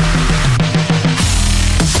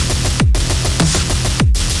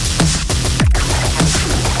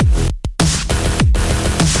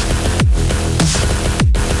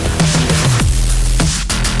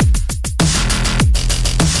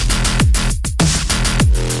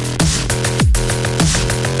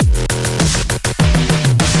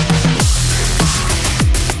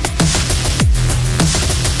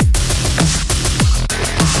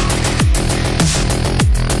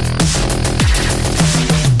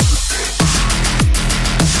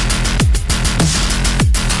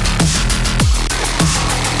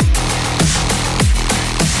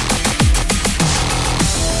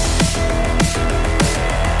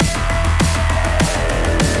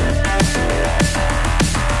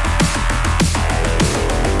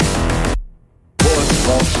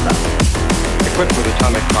 Equipped with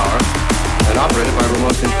atomic power and operated by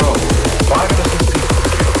remote control. 5 innocent people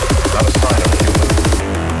killed. Not a sign of a human.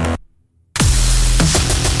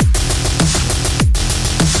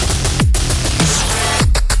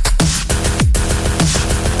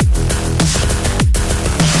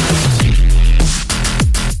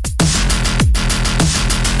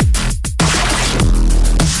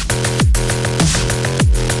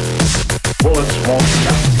 Bullets won't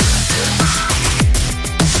stop.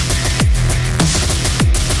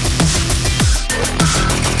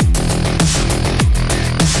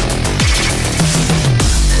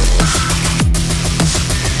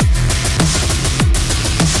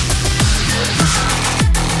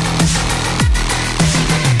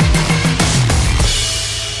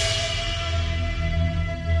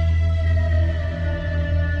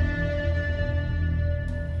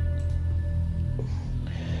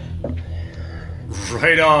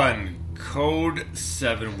 Right on. Code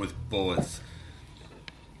 7 with Bullets.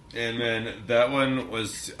 And man, that one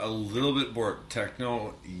was a little bit more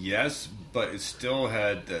techno, but it still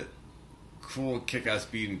had that cool kick-ass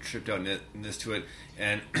beat and tripped outness to it.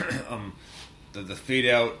 And the fade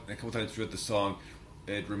out a couple times throughout the song,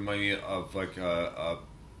 it reminded me of like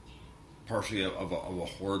partially of a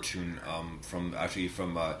horror tune from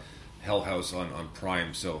Hell House on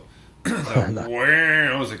Prime. So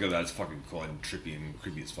I was like, oh, that's fucking cool and trippy and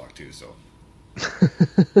creepy as fuck too. So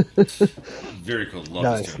very cool.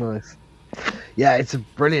 Love this tune. Nice. Yeah, it's a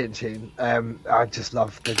brilliant tune. I just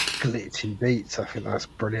love the glitchy beats. I think that's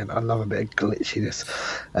brilliant. I love a bit of glitchiness.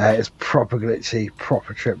 It's proper glitchy,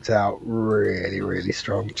 proper tripped out, really, really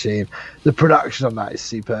strong tune. The production on that is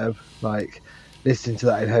superb. Like, listening to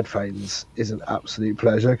that in headphones is an absolute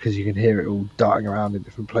pleasure because you can hear it all darting around in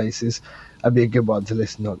different places. That'd be a good one to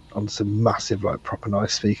listen on some massive, like, proper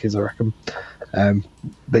nice speakers, I reckon.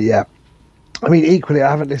 But yeah, I mean, equally, I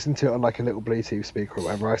haven't listened to it on like a little Bluetooth speaker or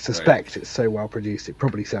whatever. I suspect it's so well produced, it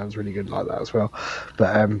probably sounds really good like that as well.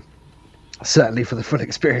 But certainly for the full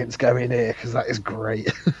experience, go in here because that is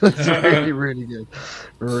great. It's really, really good.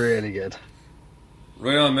 Really good.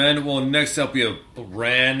 Right on, man. Well, next up we have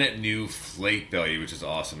brand new Flake Belly, which is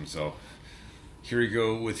awesome. So here we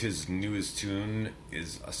go with his newest tune.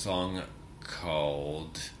 Is a song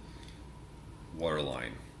called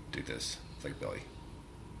Waterline. Dig this, Flake Belly.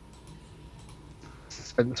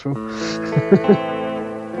 Suspenseful.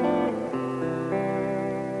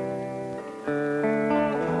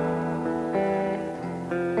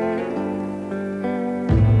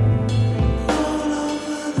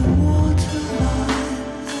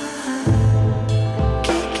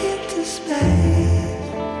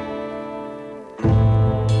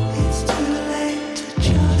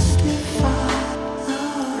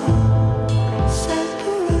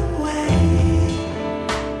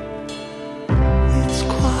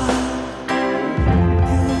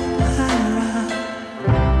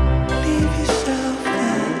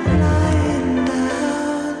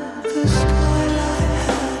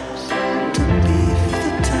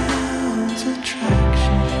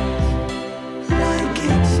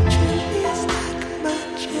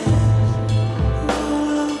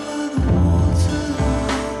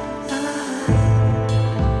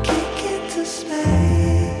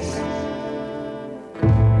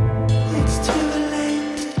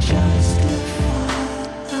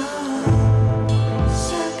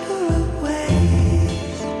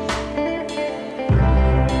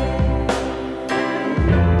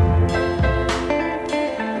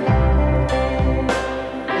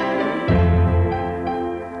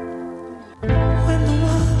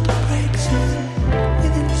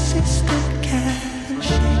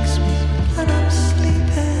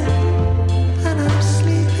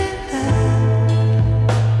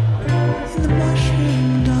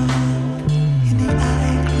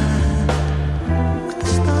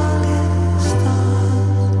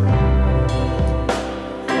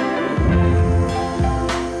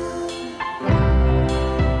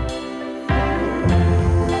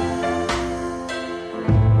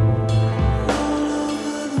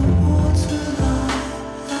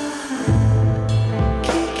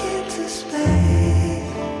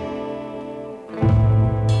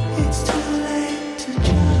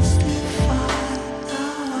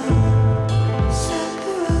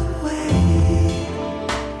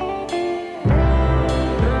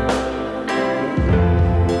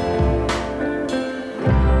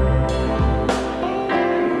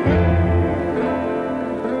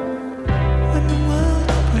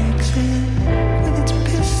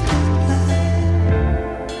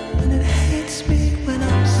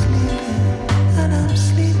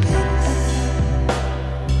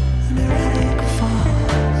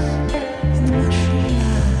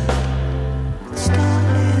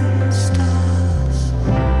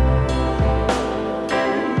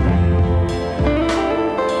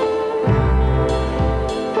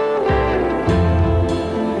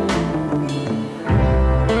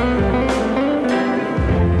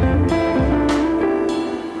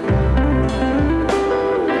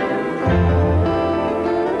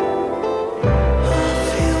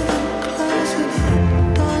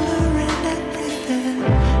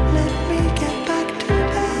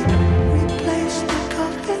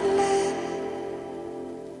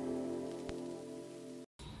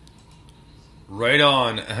 Right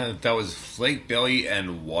on. That was Flake Belly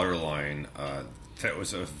and Waterline. That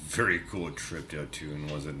was a very cool tripped out tune,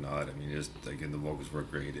 was it not? I mean, just like, and the vocals were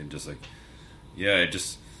great, and just like, yeah,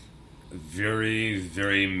 just very,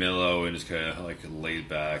 very mellow and just kind of like laid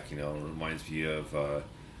back. You know, reminds me of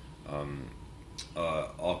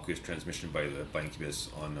Aqueous Transmission by Incubus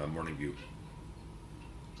on Morning View.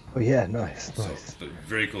 Oh yeah, nice. So, but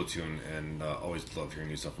very cool tune, and always love hearing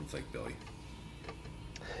new stuff from Flake Belly.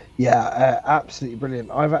 Yeah, absolutely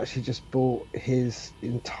brilliant. I've actually just bought his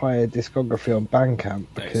entire discography on Bandcamp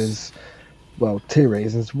because, well, two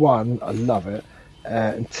reasons. One, I love it,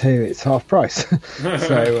 and two, it's half price.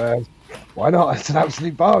 So why not? It's an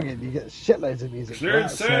absolute bargain. You get shitloads of music.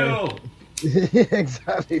 Clearance sale! So, yeah,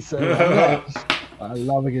 exactly. So I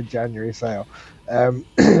love a good January sale.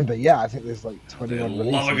 But yeah, I think there's like 21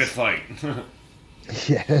 releases. Love a good fight.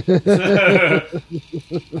 Yeah.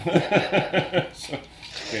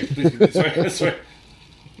 Okay, please, sorry.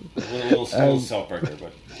 A little South Park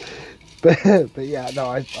there, But yeah, no,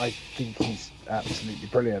 I think he's absolutely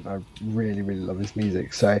brilliant. I really, really love his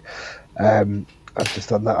music. So I've just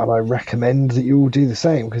done that, and I recommend that you all do the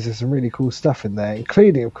same because there's some really cool stuff in there,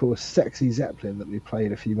 including, of course, "Sexy Zeppelin" that we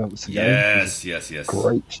played a few months ago. Yes.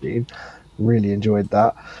 Great tune. Really enjoyed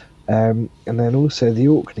that. And then also the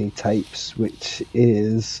Orkney tapes, which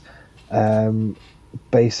is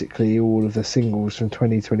basically all of the singles from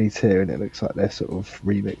 2022, and it looks like they're sort of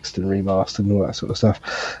remixed and remastered and all that sort of stuff,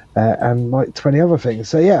 and like 20 other things.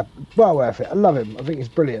 So yeah, well worth it. I love him. I think he's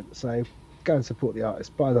brilliant. So go and support the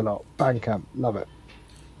artist. Buy the lot. Bandcamp. Love it.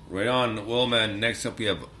 Right on. Well, man, next up we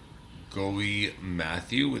have Goey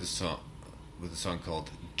Matthew with a song called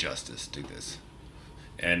Justice. Dig this.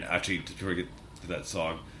 And actually, before we get to that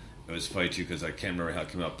song, it was funny too because I can't remember how it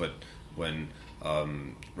came up, but when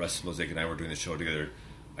Russ Mosaic and I were doing the show together,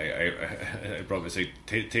 I brought him and say,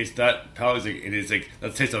 taste that, pal. He's like, it is like,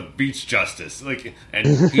 let's taste of beach justice. Like, and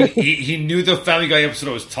he knew the Family Guy episode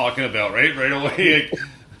I was talking about right away. Like,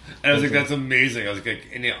 and I was like, that's amazing. I was like,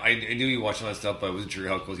 and I knew he watched all that stuff, but I wasn't sure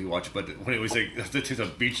how close he watched. But when it was like, let's taste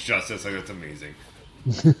of beach justice, like, that's amazing.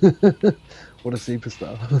 What a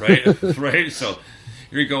superstar. Right. So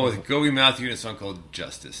here we go with Goey Matthew and a song called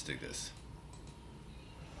Justice. Dig this.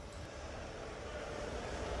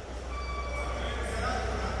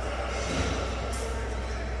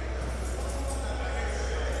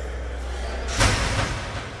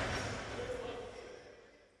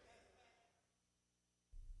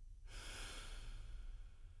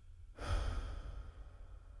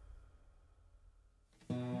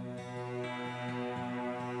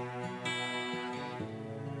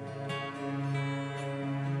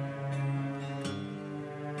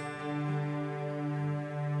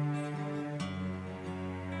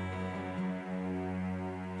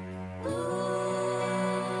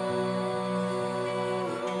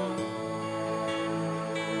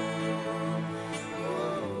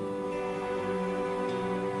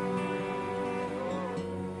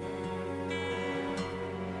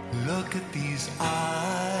 Look at these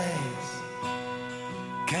eyes.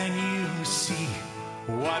 Can you see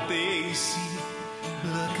what they see?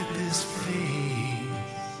 Look at this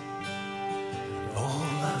face.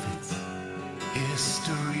 All of its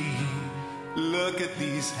history. Look at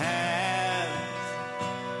these hands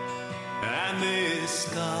and the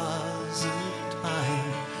scars of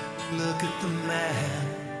time. Look at the man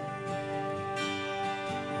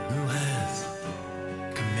who has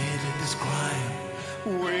committed this crime.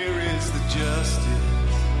 Where is the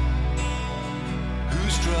justice? Who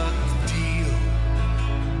struck the deal?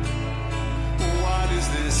 What is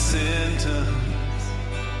this sentence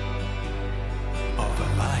of a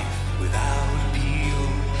life without appeal?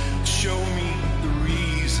 Show me the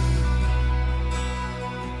reason.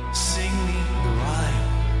 Sing me the rhyme.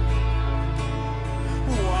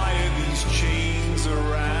 Why are these chains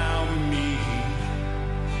around me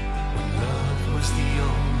when love was the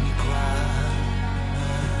only crime?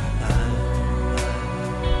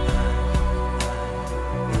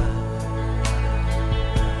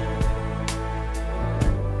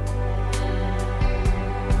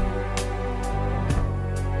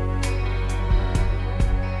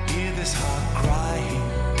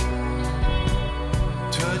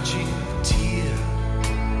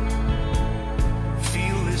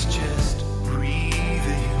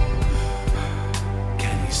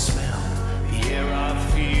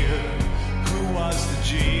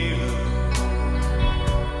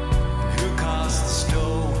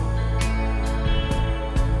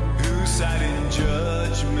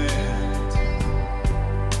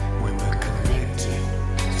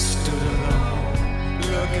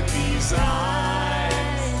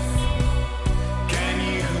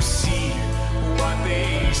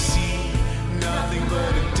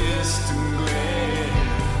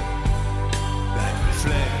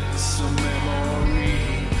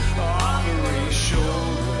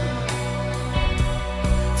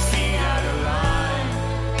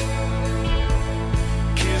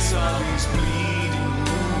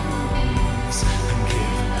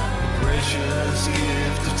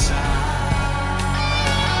 Gift of time.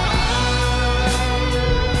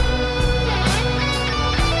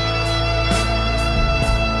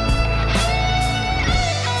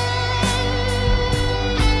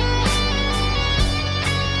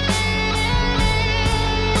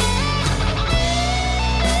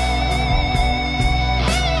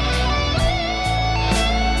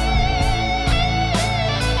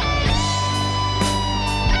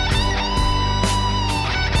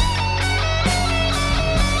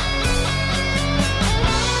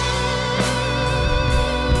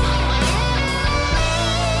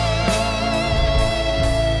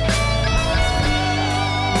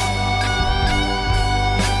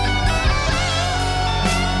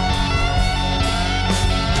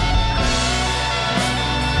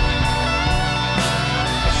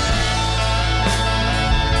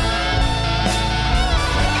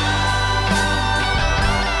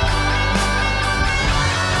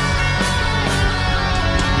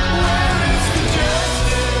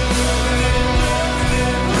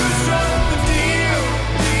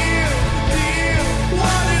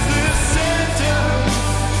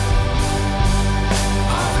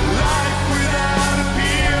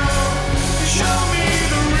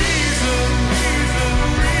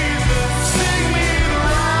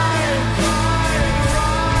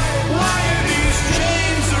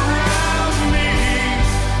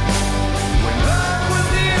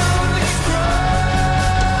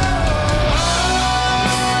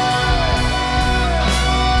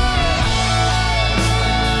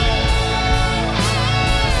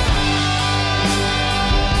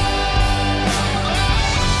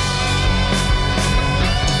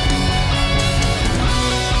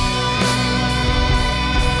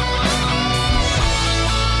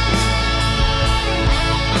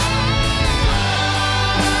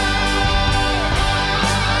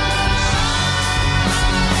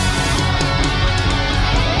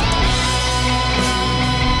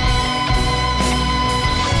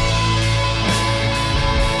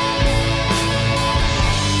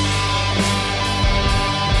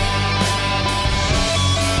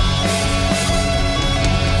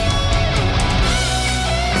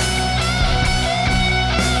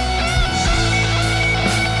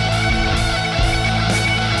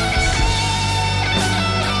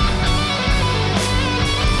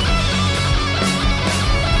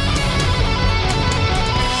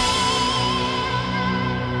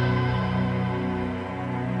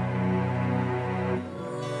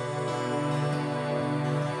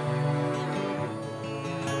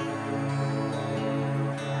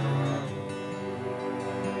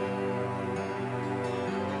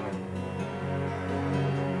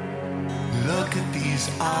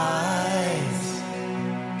 these eyes?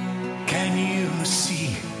 Can you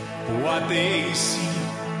see what they see?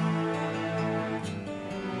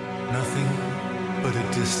 Nothing but a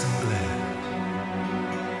distant glare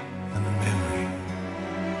and the memory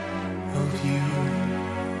of you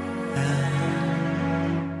and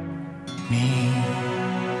me.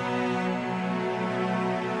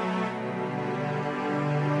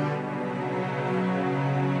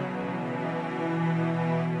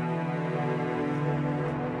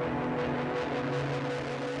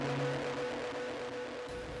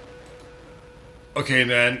 Okay,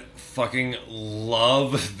 man, fucking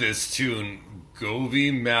love this tune.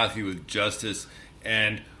 Govey Matthew with Justice,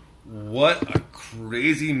 and what a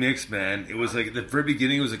crazy mix, man. It was like, at the very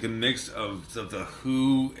beginning, it was like a mix of the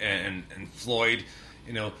Who and Floyd.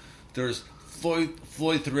 You know, there's Floyd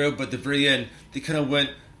throughout, but at the very end, they kind of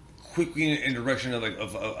went quickly in the direction of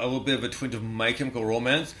a little bit of a twinge of My Chemical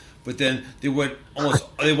Romance, but then they went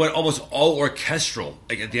almost all orchestral.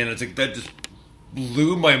 Like at the end, it's like that just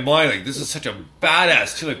blew my mind. Like, this is such a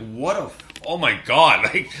badass too. Like, what a, oh my god,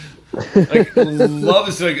 like love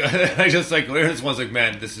this. Like, I just like later this one's like,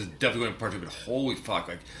 man, this is definitely going to part two, but holy fuck,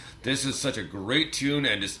 like this is such a great tune,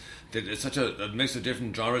 and just it's such a mix of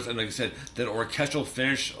different genres, and like I said, that orchestral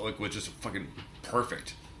finish like was just fucking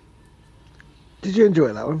perfect. Did you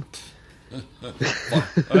enjoy that one?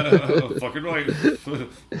 Fucking right.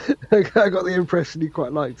 I got the impression you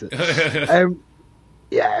quite liked it.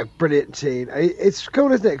 Yeah, brilliant tune. It's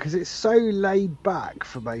cool, isn't it? Because it's so laid back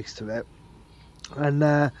for most of it. And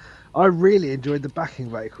I really enjoyed the backing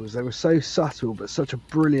vocals. They were so subtle, but such a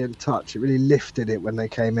brilliant touch. It really lifted it when they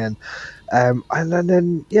came in. And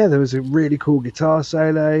then, yeah, there was a really cool guitar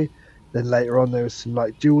solo. Then later on, there was some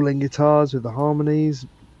like dueling guitars with the harmonies.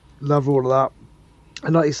 Love all of that.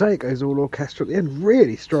 And like you say, it goes all orchestral at the end.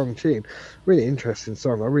 Really strong tune. Really interesting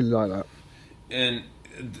song. I really like that. And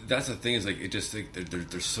that's the thing, is like, it just like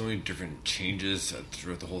there's so many different changes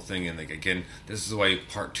throughout the whole thing, and like again, this is why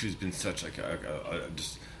part two has been such like a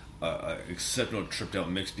exceptional tripped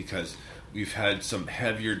out mix, because we've had some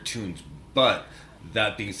heavier tunes, but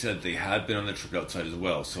that being said, they have been on the tripped out side as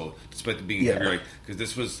well. So despite them being heavier, like, because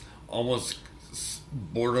this was almost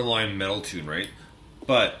borderline metal tune, right?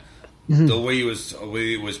 But the way it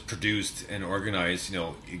was produced and organized, you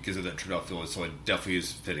know, it gives it that tripped out feel. So it definitely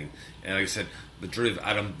is fitting. And like I said, the majority of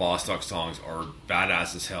Adam Bostock songs are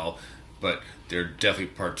badass as hell, but they're definitely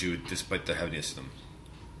part two, despite the heaviness of them.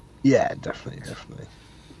 Yeah, definitely.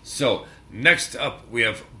 So next up, we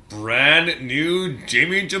have brand new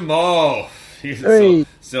Jamie Jamal. Hey.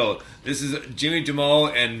 So this is Jamie Jamal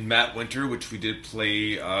and Matt Winter, which we did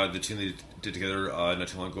play the tune they did together not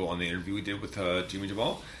too long ago on the interview we did with Jamie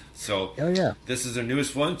Jamal. So this is their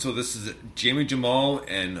newest one. So this is Jamie Jamal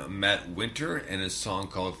and Matt Winter and a song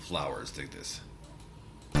called Flowers. Take this.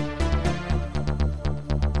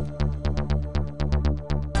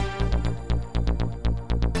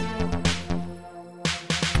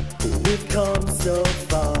 We've come so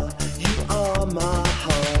far. You are my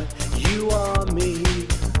heart. You are me.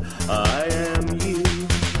 I am you.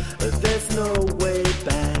 There's no way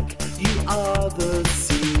back. You are the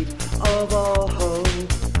seed of all hope.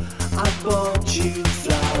 I bought you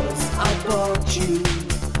flowers. I bought you.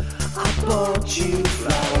 I bought you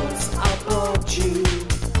flowers. I bought you.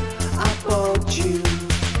 I bought you.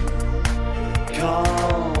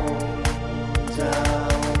 Calm down.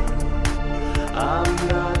 I'm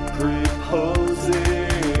not proposing.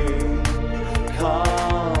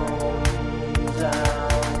 Calm down.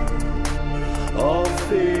 All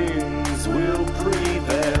things will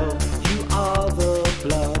prevail. You are the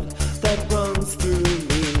blood that runs through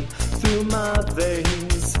me, through my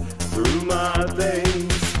veins, through my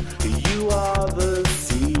veins. You are the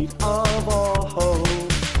seed of all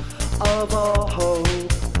hope, of all hope.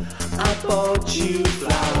 I bought you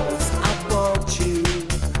flowers. I bought you.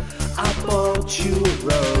 I bought you a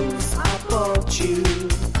rose. I bought you.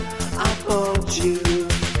 I bought you.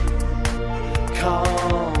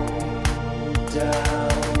 Calm down.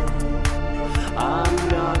 I'm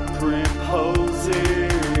not proposing.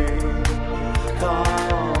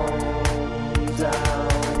 Calm down.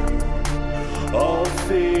 All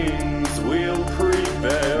things will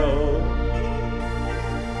prevail.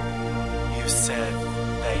 You said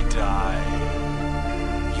they die.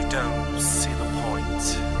 You don't see the point,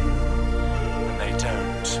 and they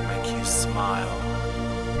don't make you smile.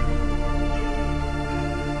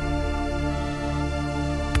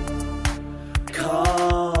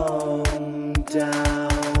 Calm down.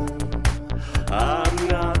 I'm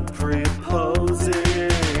not proposing.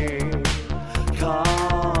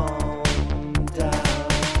 Calm down.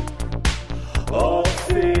 All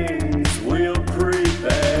things will prevail.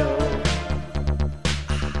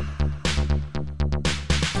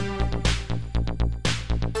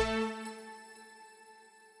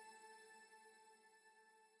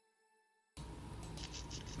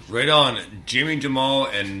 Right on. Jamie Jamal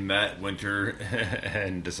and Matt Winter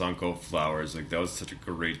and the song called Flowers. Like, that was such a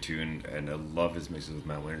great tune, and I love his mixes with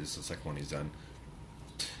Matt Winter. This is the second one he's done.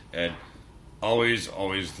 And always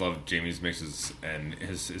loved Jamie's mixes and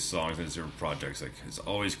his songs and his different projects. Like, it's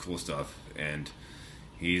always cool stuff. And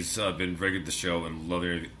he's been very good at the show, and love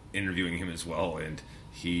interviewing him as well. And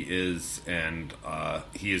he is our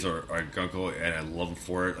uncle, and I love him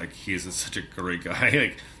for it. Like, he is such a great guy.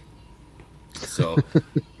 Like, so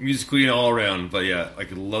musically and all around. But yeah, I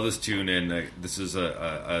could love this tune, and this is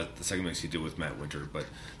the second mix he did with Matt Winter. But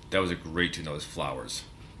that was a great tune. That was Flowers.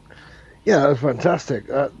 Yeah, that was fantastic.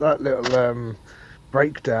 That little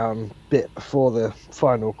breakdown bit before the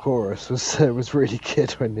final chorus was really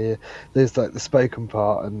good when there's like the spoken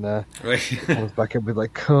part, and right. comes back in with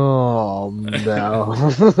like, calm down.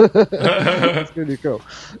 It's really cool.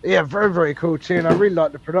 Yeah, very, very cool tune. I really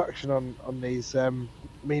like the production on these. I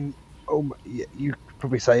mean, you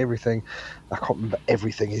probably say everything. I can't remember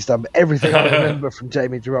everything he's done, but everything I remember from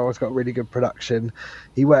Jamie Jamal has got really good production.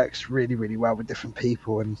 He works really, really well with different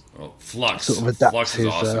people, and Flux sort of adapts Flux is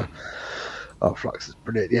awesome. Flux is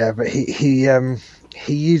brilliant, yeah. But he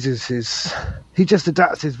uses he just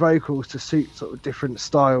adapts his vocals to suit sort of different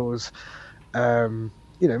styles.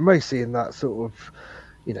 Mostly in that sort of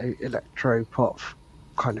electro pop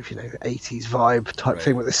kind of 80s vibe type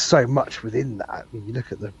thing, but there's so much within that. I mean, you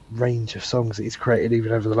look at the range of songs that he's created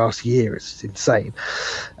even over the last year, it's insane.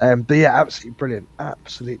 But yeah, absolutely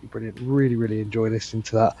brilliant, really, really enjoy listening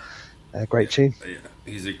to that. Great tune.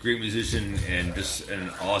 He's a great musician and just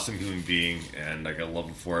an awesome human being, and like, I love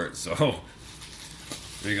him for it. So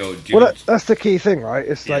there you go. Well, that's the key thing, right?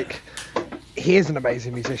 It's like, he is an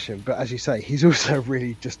amazing musician, but as you say, he's also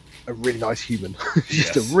really nice human.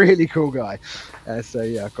 Just a really cool guy. So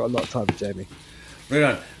yeah, I've got a lot of time for Jamie. Right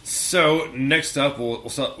on. So next up, we'll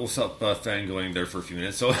stop fangirling there for a few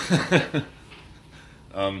minutes. So,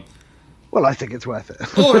 well, I think it's worth it.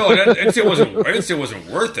 Oh no, I didn't say it wasn't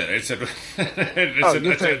worth it. I said,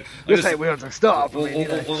 you're saying we have to stop.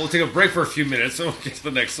 We'll take a break for a few minutes, and we'll get to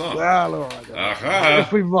the next song. Well, all right.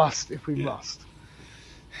 If we must.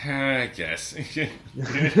 I guess.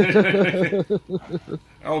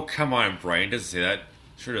 Oh, come on, Brian. It doesn't say that.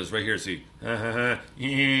 Sure does. Right here, see. Oh,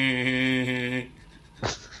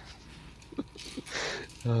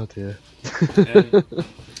 dear.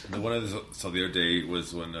 And one of the other day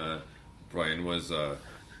was when Brian was, the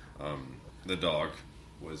dog,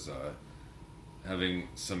 was having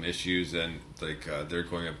some issues, and like they're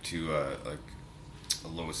going up to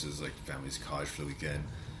Lois's family's cottage for the weekend.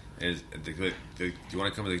 And do you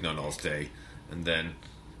want to come? Like, no, I'll stay. And then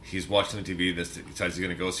he's watching the TV. This decides he's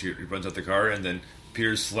going to go. So he runs out the car, and then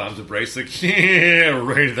Peter slams the brakes, like, yeah,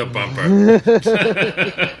 right to the bumper.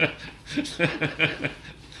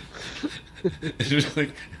 It's just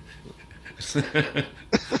like,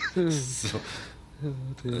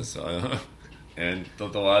 and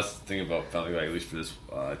the last thing about Family Guy, at least for this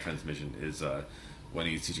transmission, is when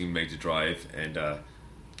he's teaching Meg to drive, and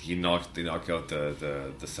they knock out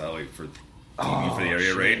the satellite for TV for the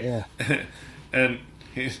area, right? Yeah. And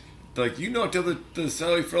he's like, you knocked out the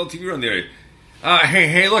satellite for LTV on the area.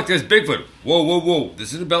 Hey, look, there's Bigfoot. Whoa.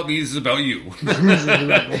 This isn't about me, this is about you.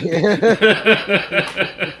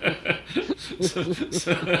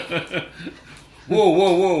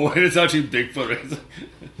 Whoa. It's actually Bigfoot, right?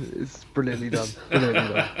 It's brilliantly done.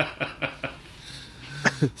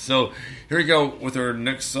 So here we go with our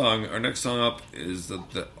next song. Our next song up is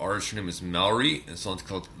the artist name is Mallory, and the song's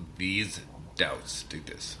called These Doubts. Dig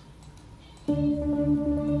this.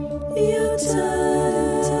 You're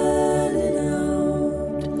turning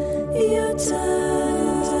out. You're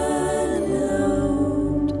turning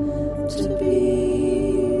out to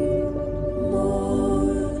be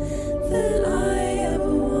more than I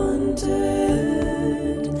ever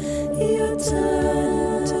wanted. You're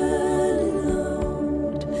turning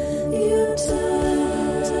out. You're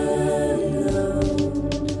turning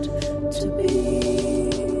out to be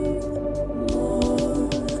more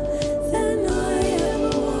than I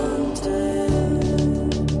ever wanted.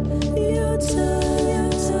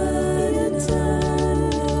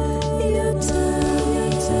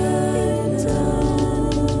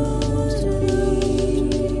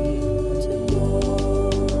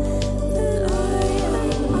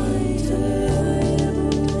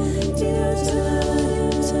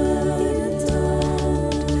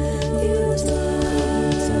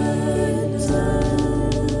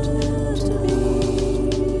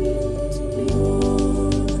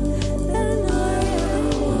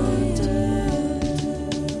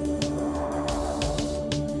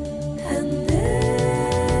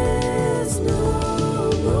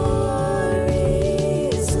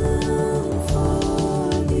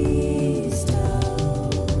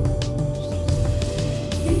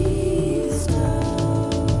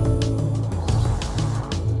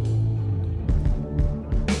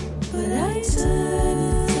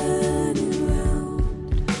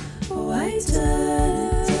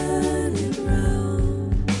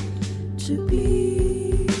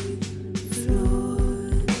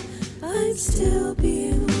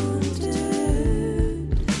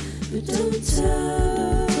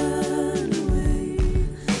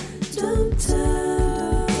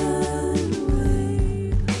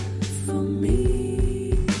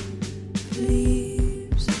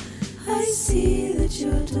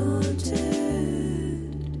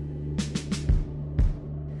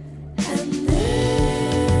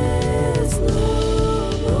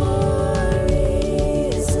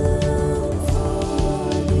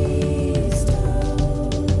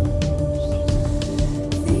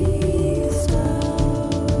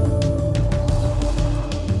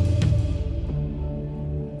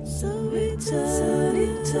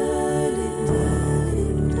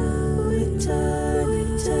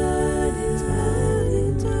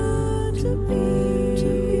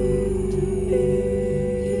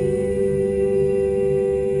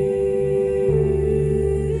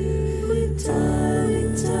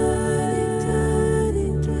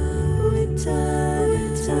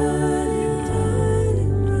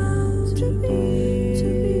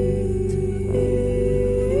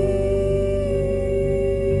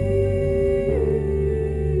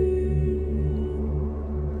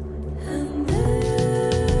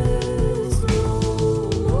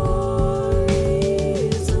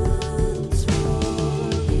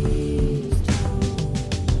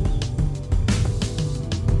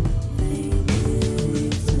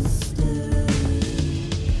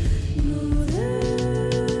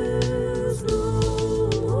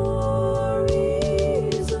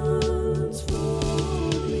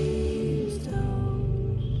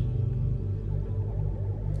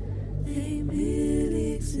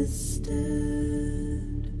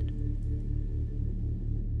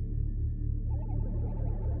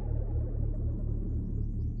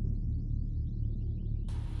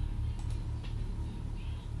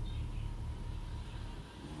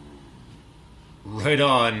 Right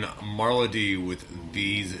on, Marla D with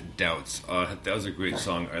These Doubts. That was a great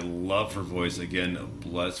song. I love her voice. Again,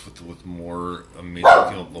 blessed with more amazing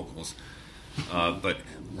female vocals. But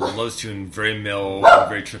Love's tune, very mellow,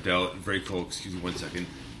 very tripped out, very cool. Excuse me 1 second.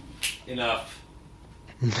 Enough.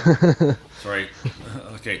 Sorry.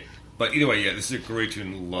 Okay. But either way, yeah, this is a great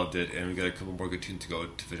tune. Loved it, and we got a couple more good tunes to go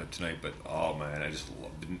to finish up tonight. But oh man, I just love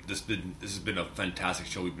this. This has been a fantastic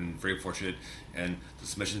show. We've been very fortunate, and the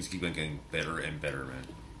submissions keep on getting better and better, man.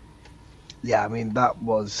 Yeah, I mean, that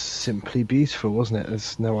was simply beautiful, wasn't it?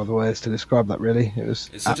 There's no other ways to describe that, really. It was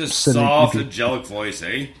It's such a absolutely soft, beautiful. angelic voice,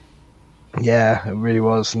 eh? Yeah, it really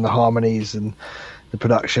was. And the harmonies and the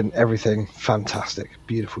production, everything, fantastic.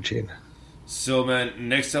 Beautiful tune. So, man,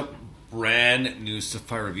 next up, brand new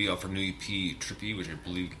Sapphire V off her new EP, Trippy, which I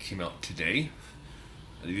believe came out today.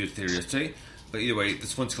 I did it theory yesterday. But either way,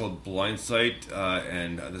 this one's called Blindsight,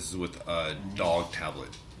 and this is with Dog Tablet.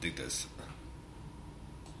 Dig this.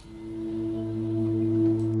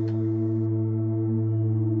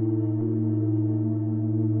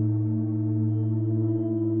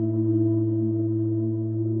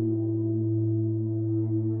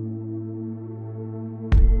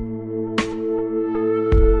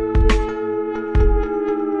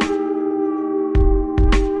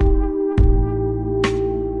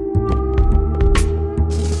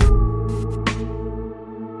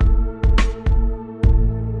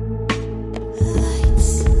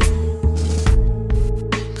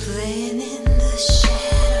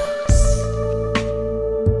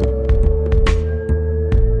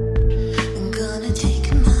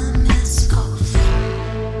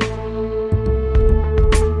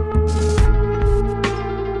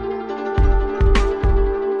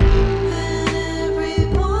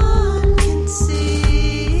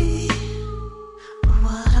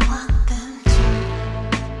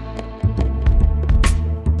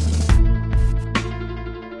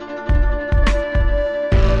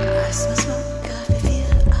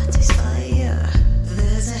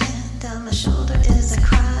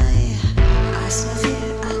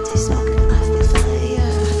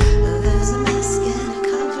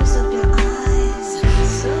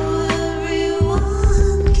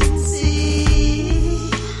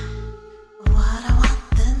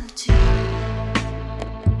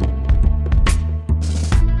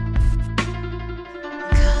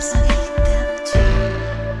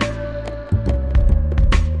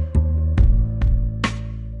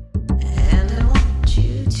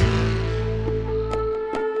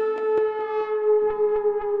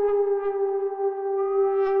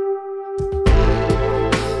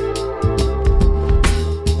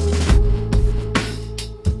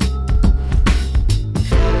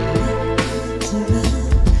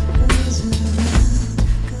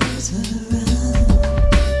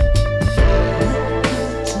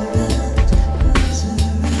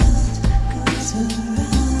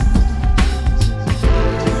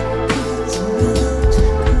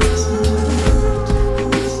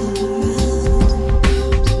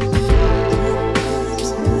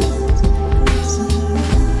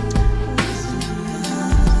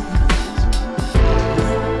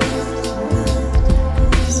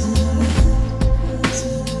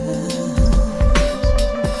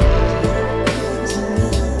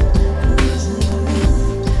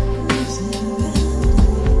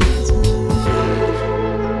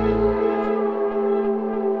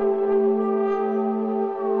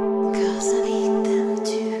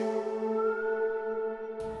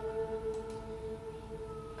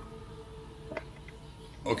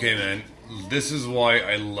 Okay, man, this is why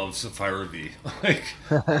I love Sapphire V.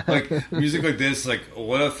 like music like this, like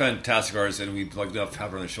what a fantastic artist, and we've lucky enough to have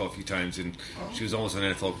her on the show a few times, and she was almost an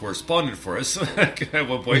NFL correspondent for us at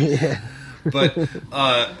one point. Yeah. But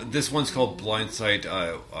this one's called Blindsight,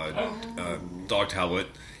 Dog Tablet.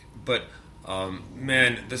 But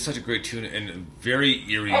man, that's such a great tune and very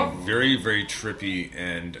eerie, very, very trippy,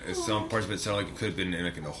 and some parts of it sound like it could have been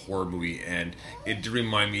in a horror movie, and it did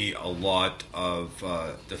remind me a lot of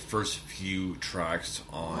the first few tracks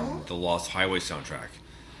on the Lost Highway soundtrack.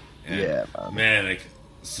 And yeah, man, like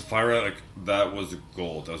Sapphira, like that was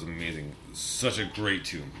gold. That was amazing. Such a great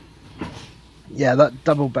tune. Yeah, that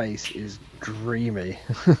double bass is dreamy.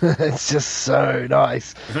 It's just so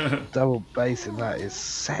nice. Double bass in that is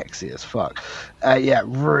sexy as fuck. Yeah,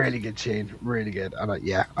 really good tune, really good. And I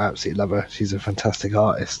absolutely love her. She's a fantastic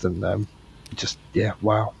artist, and just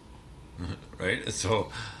wow. Right.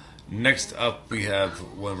 So next up we have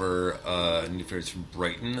one of our new favorites from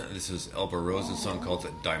Brighton. This is Elba Rose, a song called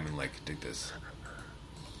Diamond Like. Dig this.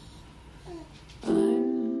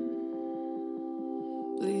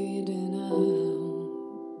 Bleeding out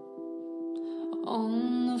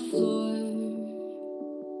on the floor.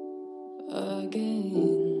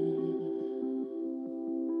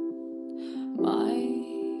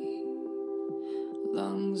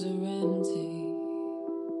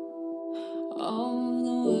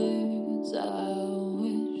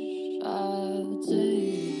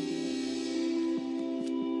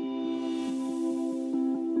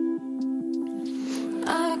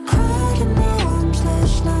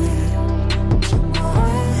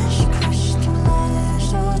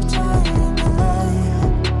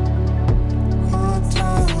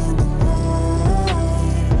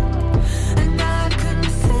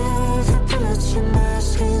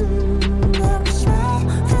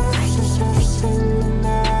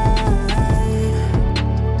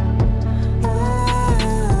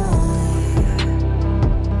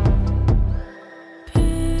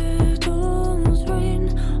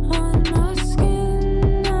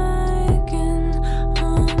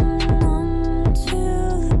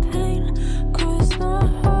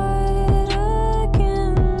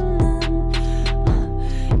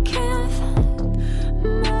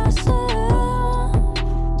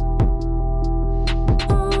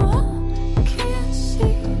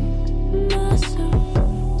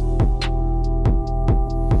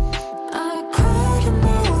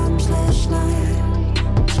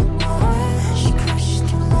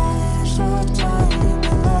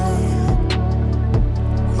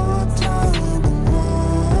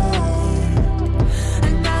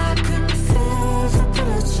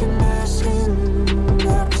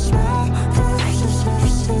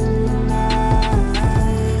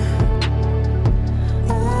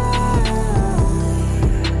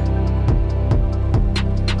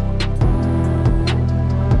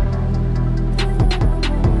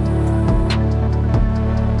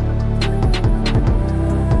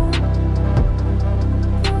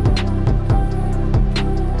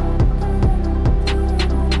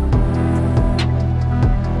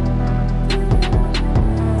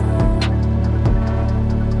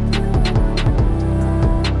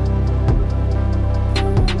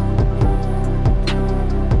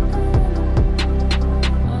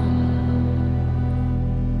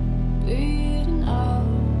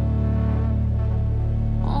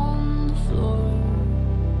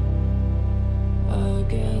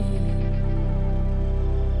 again.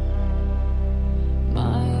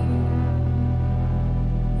 My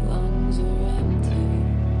lungs are empty.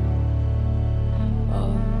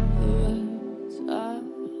 All the words I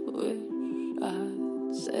wish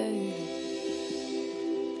I'd say.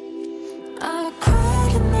 I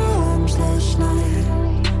cried in my arms last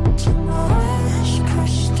night till my eyes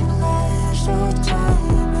crystallized. All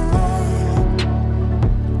time alive,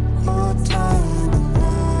 all time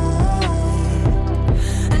alive.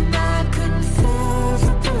 And I could feel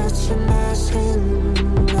the bullets in my skin.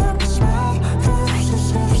 I could smell the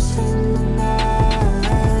ashes of sin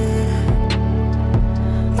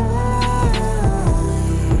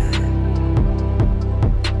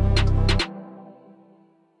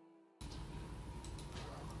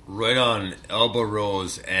Right on, Elbow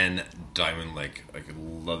Rose and Diamond Lake. I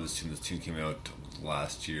love this tune. This tune came out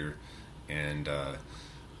last year, and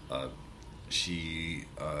she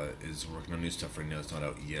is working on new stuff right now. It's not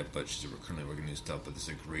out yet, but she's currently working on new stuff. But this is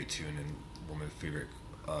a great tune and one of my favorite,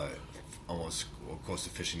 almost close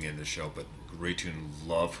to fishing the end of the show. But great tune.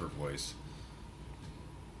 Love her voice.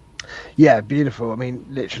 Yeah, beautiful. I mean,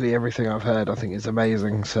 literally everything I've heard I think is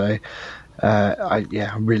amazing. So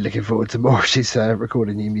I'm really looking forward to more. She's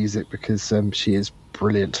recording new music because she is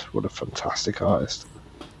brilliant. What a fantastic artist.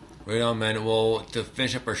 Right on, man. Well, to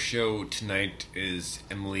finish up our show tonight is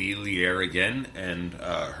Emily Lier again, and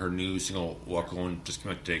her new single Walk On just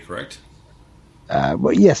came out today, correct?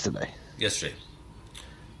 Yesterday. Yesterday.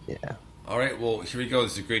 Yeah. All right, well, here we go.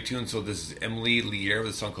 This is a great tune. So this is Emily Lier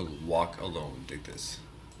with a song called Walk Alone. Dig this.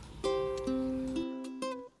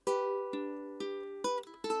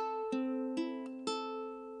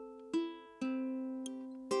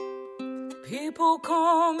 People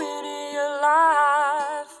come into your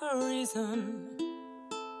life for a reason.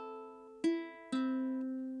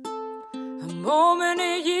 A moment,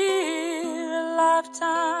 a year, a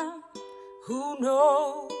lifetime, who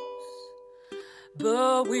knows?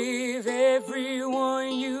 But with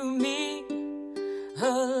everyone you meet,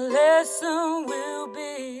 a lesson will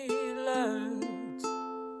be learned.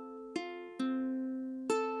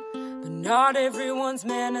 But not everyone's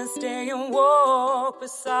meant to stay and walk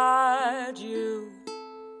beside you.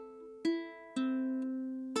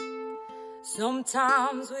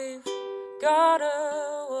 Sometimes we've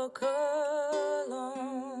gotta walk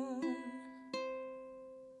alone.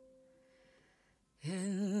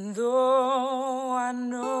 And though I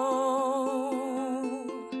know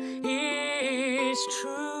it's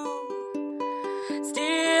true,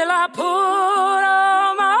 still I put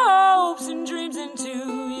all my hopes and dreams into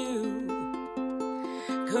you.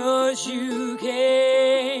 'Cause you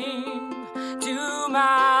came to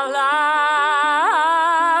my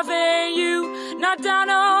life and you knocked down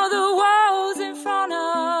all the walls in front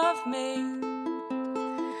of me.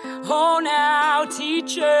 Oh, now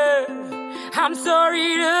teacher, I'm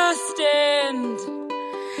sorry to stand,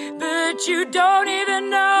 but you don't even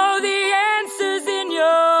know the answers in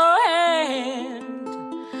your hand.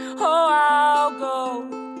 Oh, I'll go,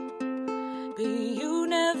 but you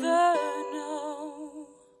never know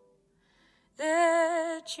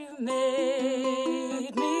that you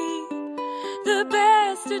made me the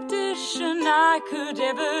best addition I could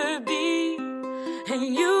ever be.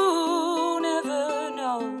 And you never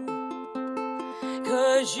know,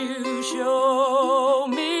 'cause you show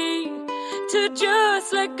me to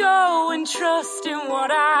just let go and trust in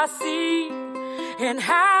what I see and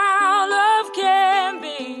how love can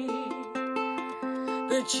be.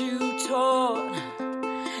 But you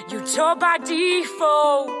taught by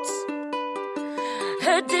default,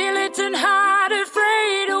 a dilettante heart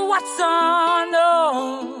afraid of what's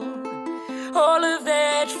unknown. All of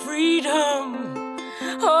that freedom,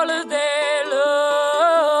 all of that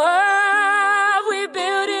love, we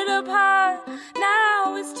built it up high,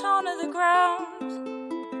 now it's torn to the ground.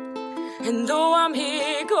 And though I'm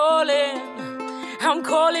here calling, I'm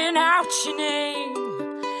calling out your name.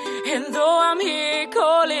 And though I'm here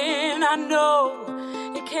calling, I know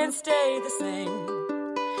it can't stay the same.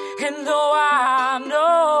 And though I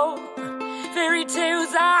know fairy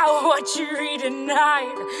tales are what you read at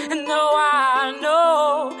night, and though I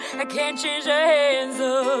know I can't change the hands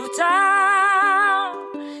of time,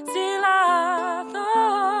 still I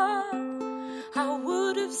thought I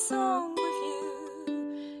would have sung with you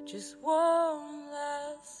just one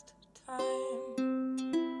last time.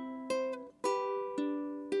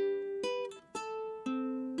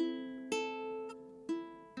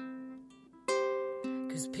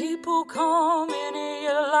 People come into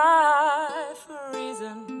your life for a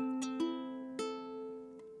reason,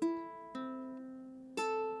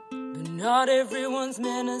 but not everyone's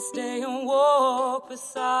meant to stay and walk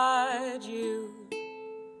beside you.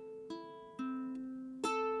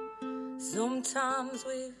 Sometimes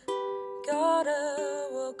we've gotta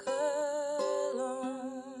walk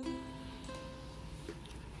alone.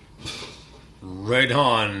 Right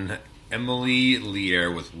on. Emily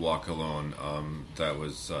Lear with Walk Alone. That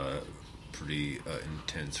was pretty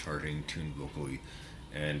intense, hard-hitting tune vocally,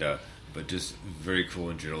 and but just very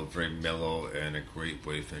cool in general, very mellow, and a great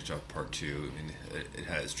way to finish off part 2. I mean, it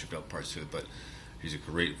has tripped out parts to it, but he's a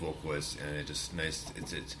great vocalist, and it's just nice.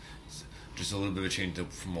 It's just a little bit of a change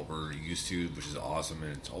from what we're used to, which is awesome,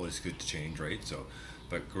 and it's always good to change, right? So,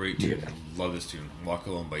 but great tune. Yeah. Love this tune. Walk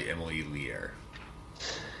Alone by Emily Lear.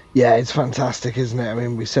 Yeah, it's fantastic, isn't it? I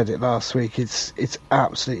mean, we said it last week. It's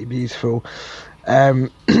absolutely beautiful.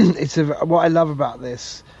 What I love about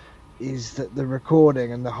this is that the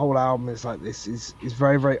recording and the whole album is like this is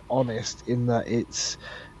very, very honest in that it's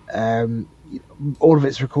all of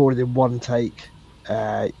it's recorded in one take,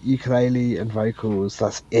 ukulele and vocals.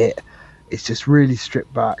 That's it. It's just really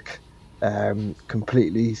stripped back,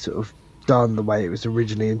 completely sort of done the way it was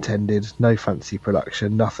originally intended. No fancy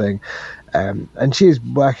production, nothing. And she is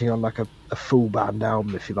working on like a full band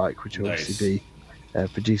album, if you like, which will obviously be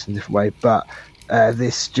produced in a different way. But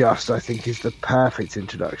this just, I think, is the perfect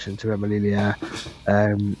introduction to Emily Lear,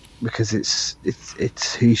 because it's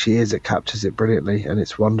who she is. It captures it brilliantly, and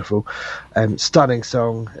it's wonderful. Stunning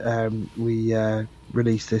song. We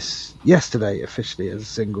released this yesterday officially as a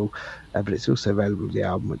single, but it's also available on the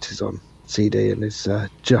album, which is on CD and is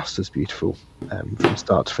just as beautiful from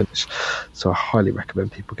start to finish. So I highly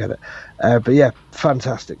recommend people get it. But yeah,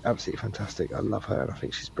 fantastic, absolutely fantastic. I love her, and I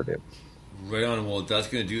think she's brilliant. Right on. Well, that's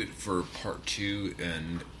going to do it for part 2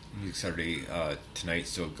 and Music Saturday tonight.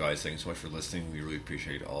 So, guys, thanks so much for listening. We really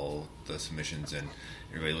appreciate all the submissions and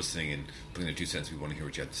everybody listening and putting their 2 cents. We want to hear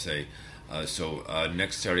what you have to say. So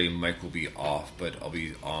next Saturday, Mike will be off, but I'll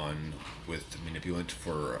be on with Manipulant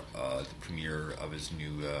for the premiere of his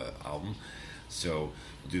new album. So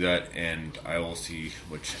we'll do that, and I will see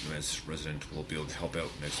which MS resident will be able to help out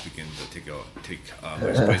next weekend to take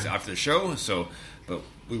Mike's place after the show. So, but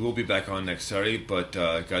we will be back on next Saturday. But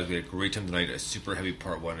guys, we had a great time tonight. A super heavy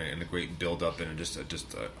part 1 and a great build up, and just a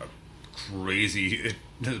crazy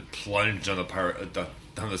plunge down the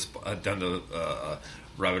down the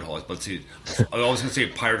rabbit hole. Let's see. I was going to say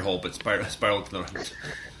pirate hole, but spiral.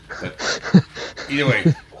 But either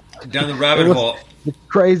way, down the rabbit hole. The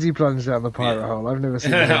crazy plunge down the pirate hole. I've never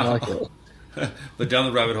seen anything like it. But down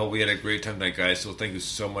the rabbit hole, we had a great time tonight, guys. So thank you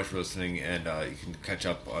so much for listening, and you can catch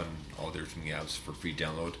up on all the streaming apps for free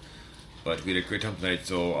download. But we had a great time tonight.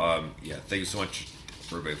 So yeah, thank you so much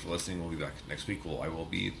for everybody for listening. We'll be back next week. Well, I will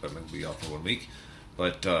be, but I'm going to be off for 1 week.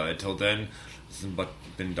 But until then, this has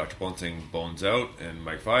been Dr. Bones saying Bones out, and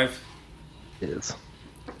Mike 5. Yes.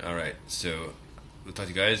 All right, so we'll talk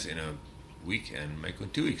to you guys in a week, and Mike in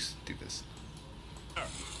 2 weeks. Do this.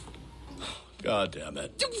 God damn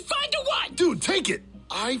it. Dude, find a what? Dude, take it.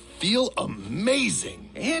 I feel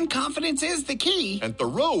amazing. And confidence is the key. And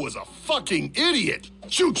Thoreau was a fucking idiot.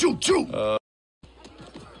 Choo, choo, choo.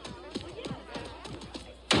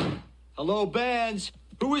 Hello, bands.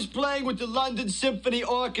 Who is playing with the London Symphony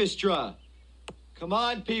Orchestra? Come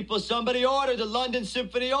on, people. Somebody order the London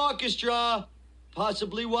Symphony Orchestra.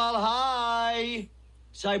 Possibly while high.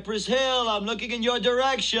 Cypress Hill, I'm looking in your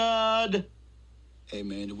direction. Hey,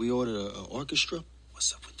 man, did we order an orchestra?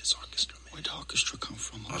 What's up with this orchestra, man? Where'd the orchestra come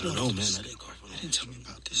from? I don't know, man. They didn't tell me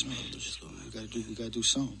about this, man. We gotta do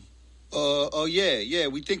something. Oh, yeah,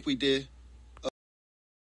 we think we did.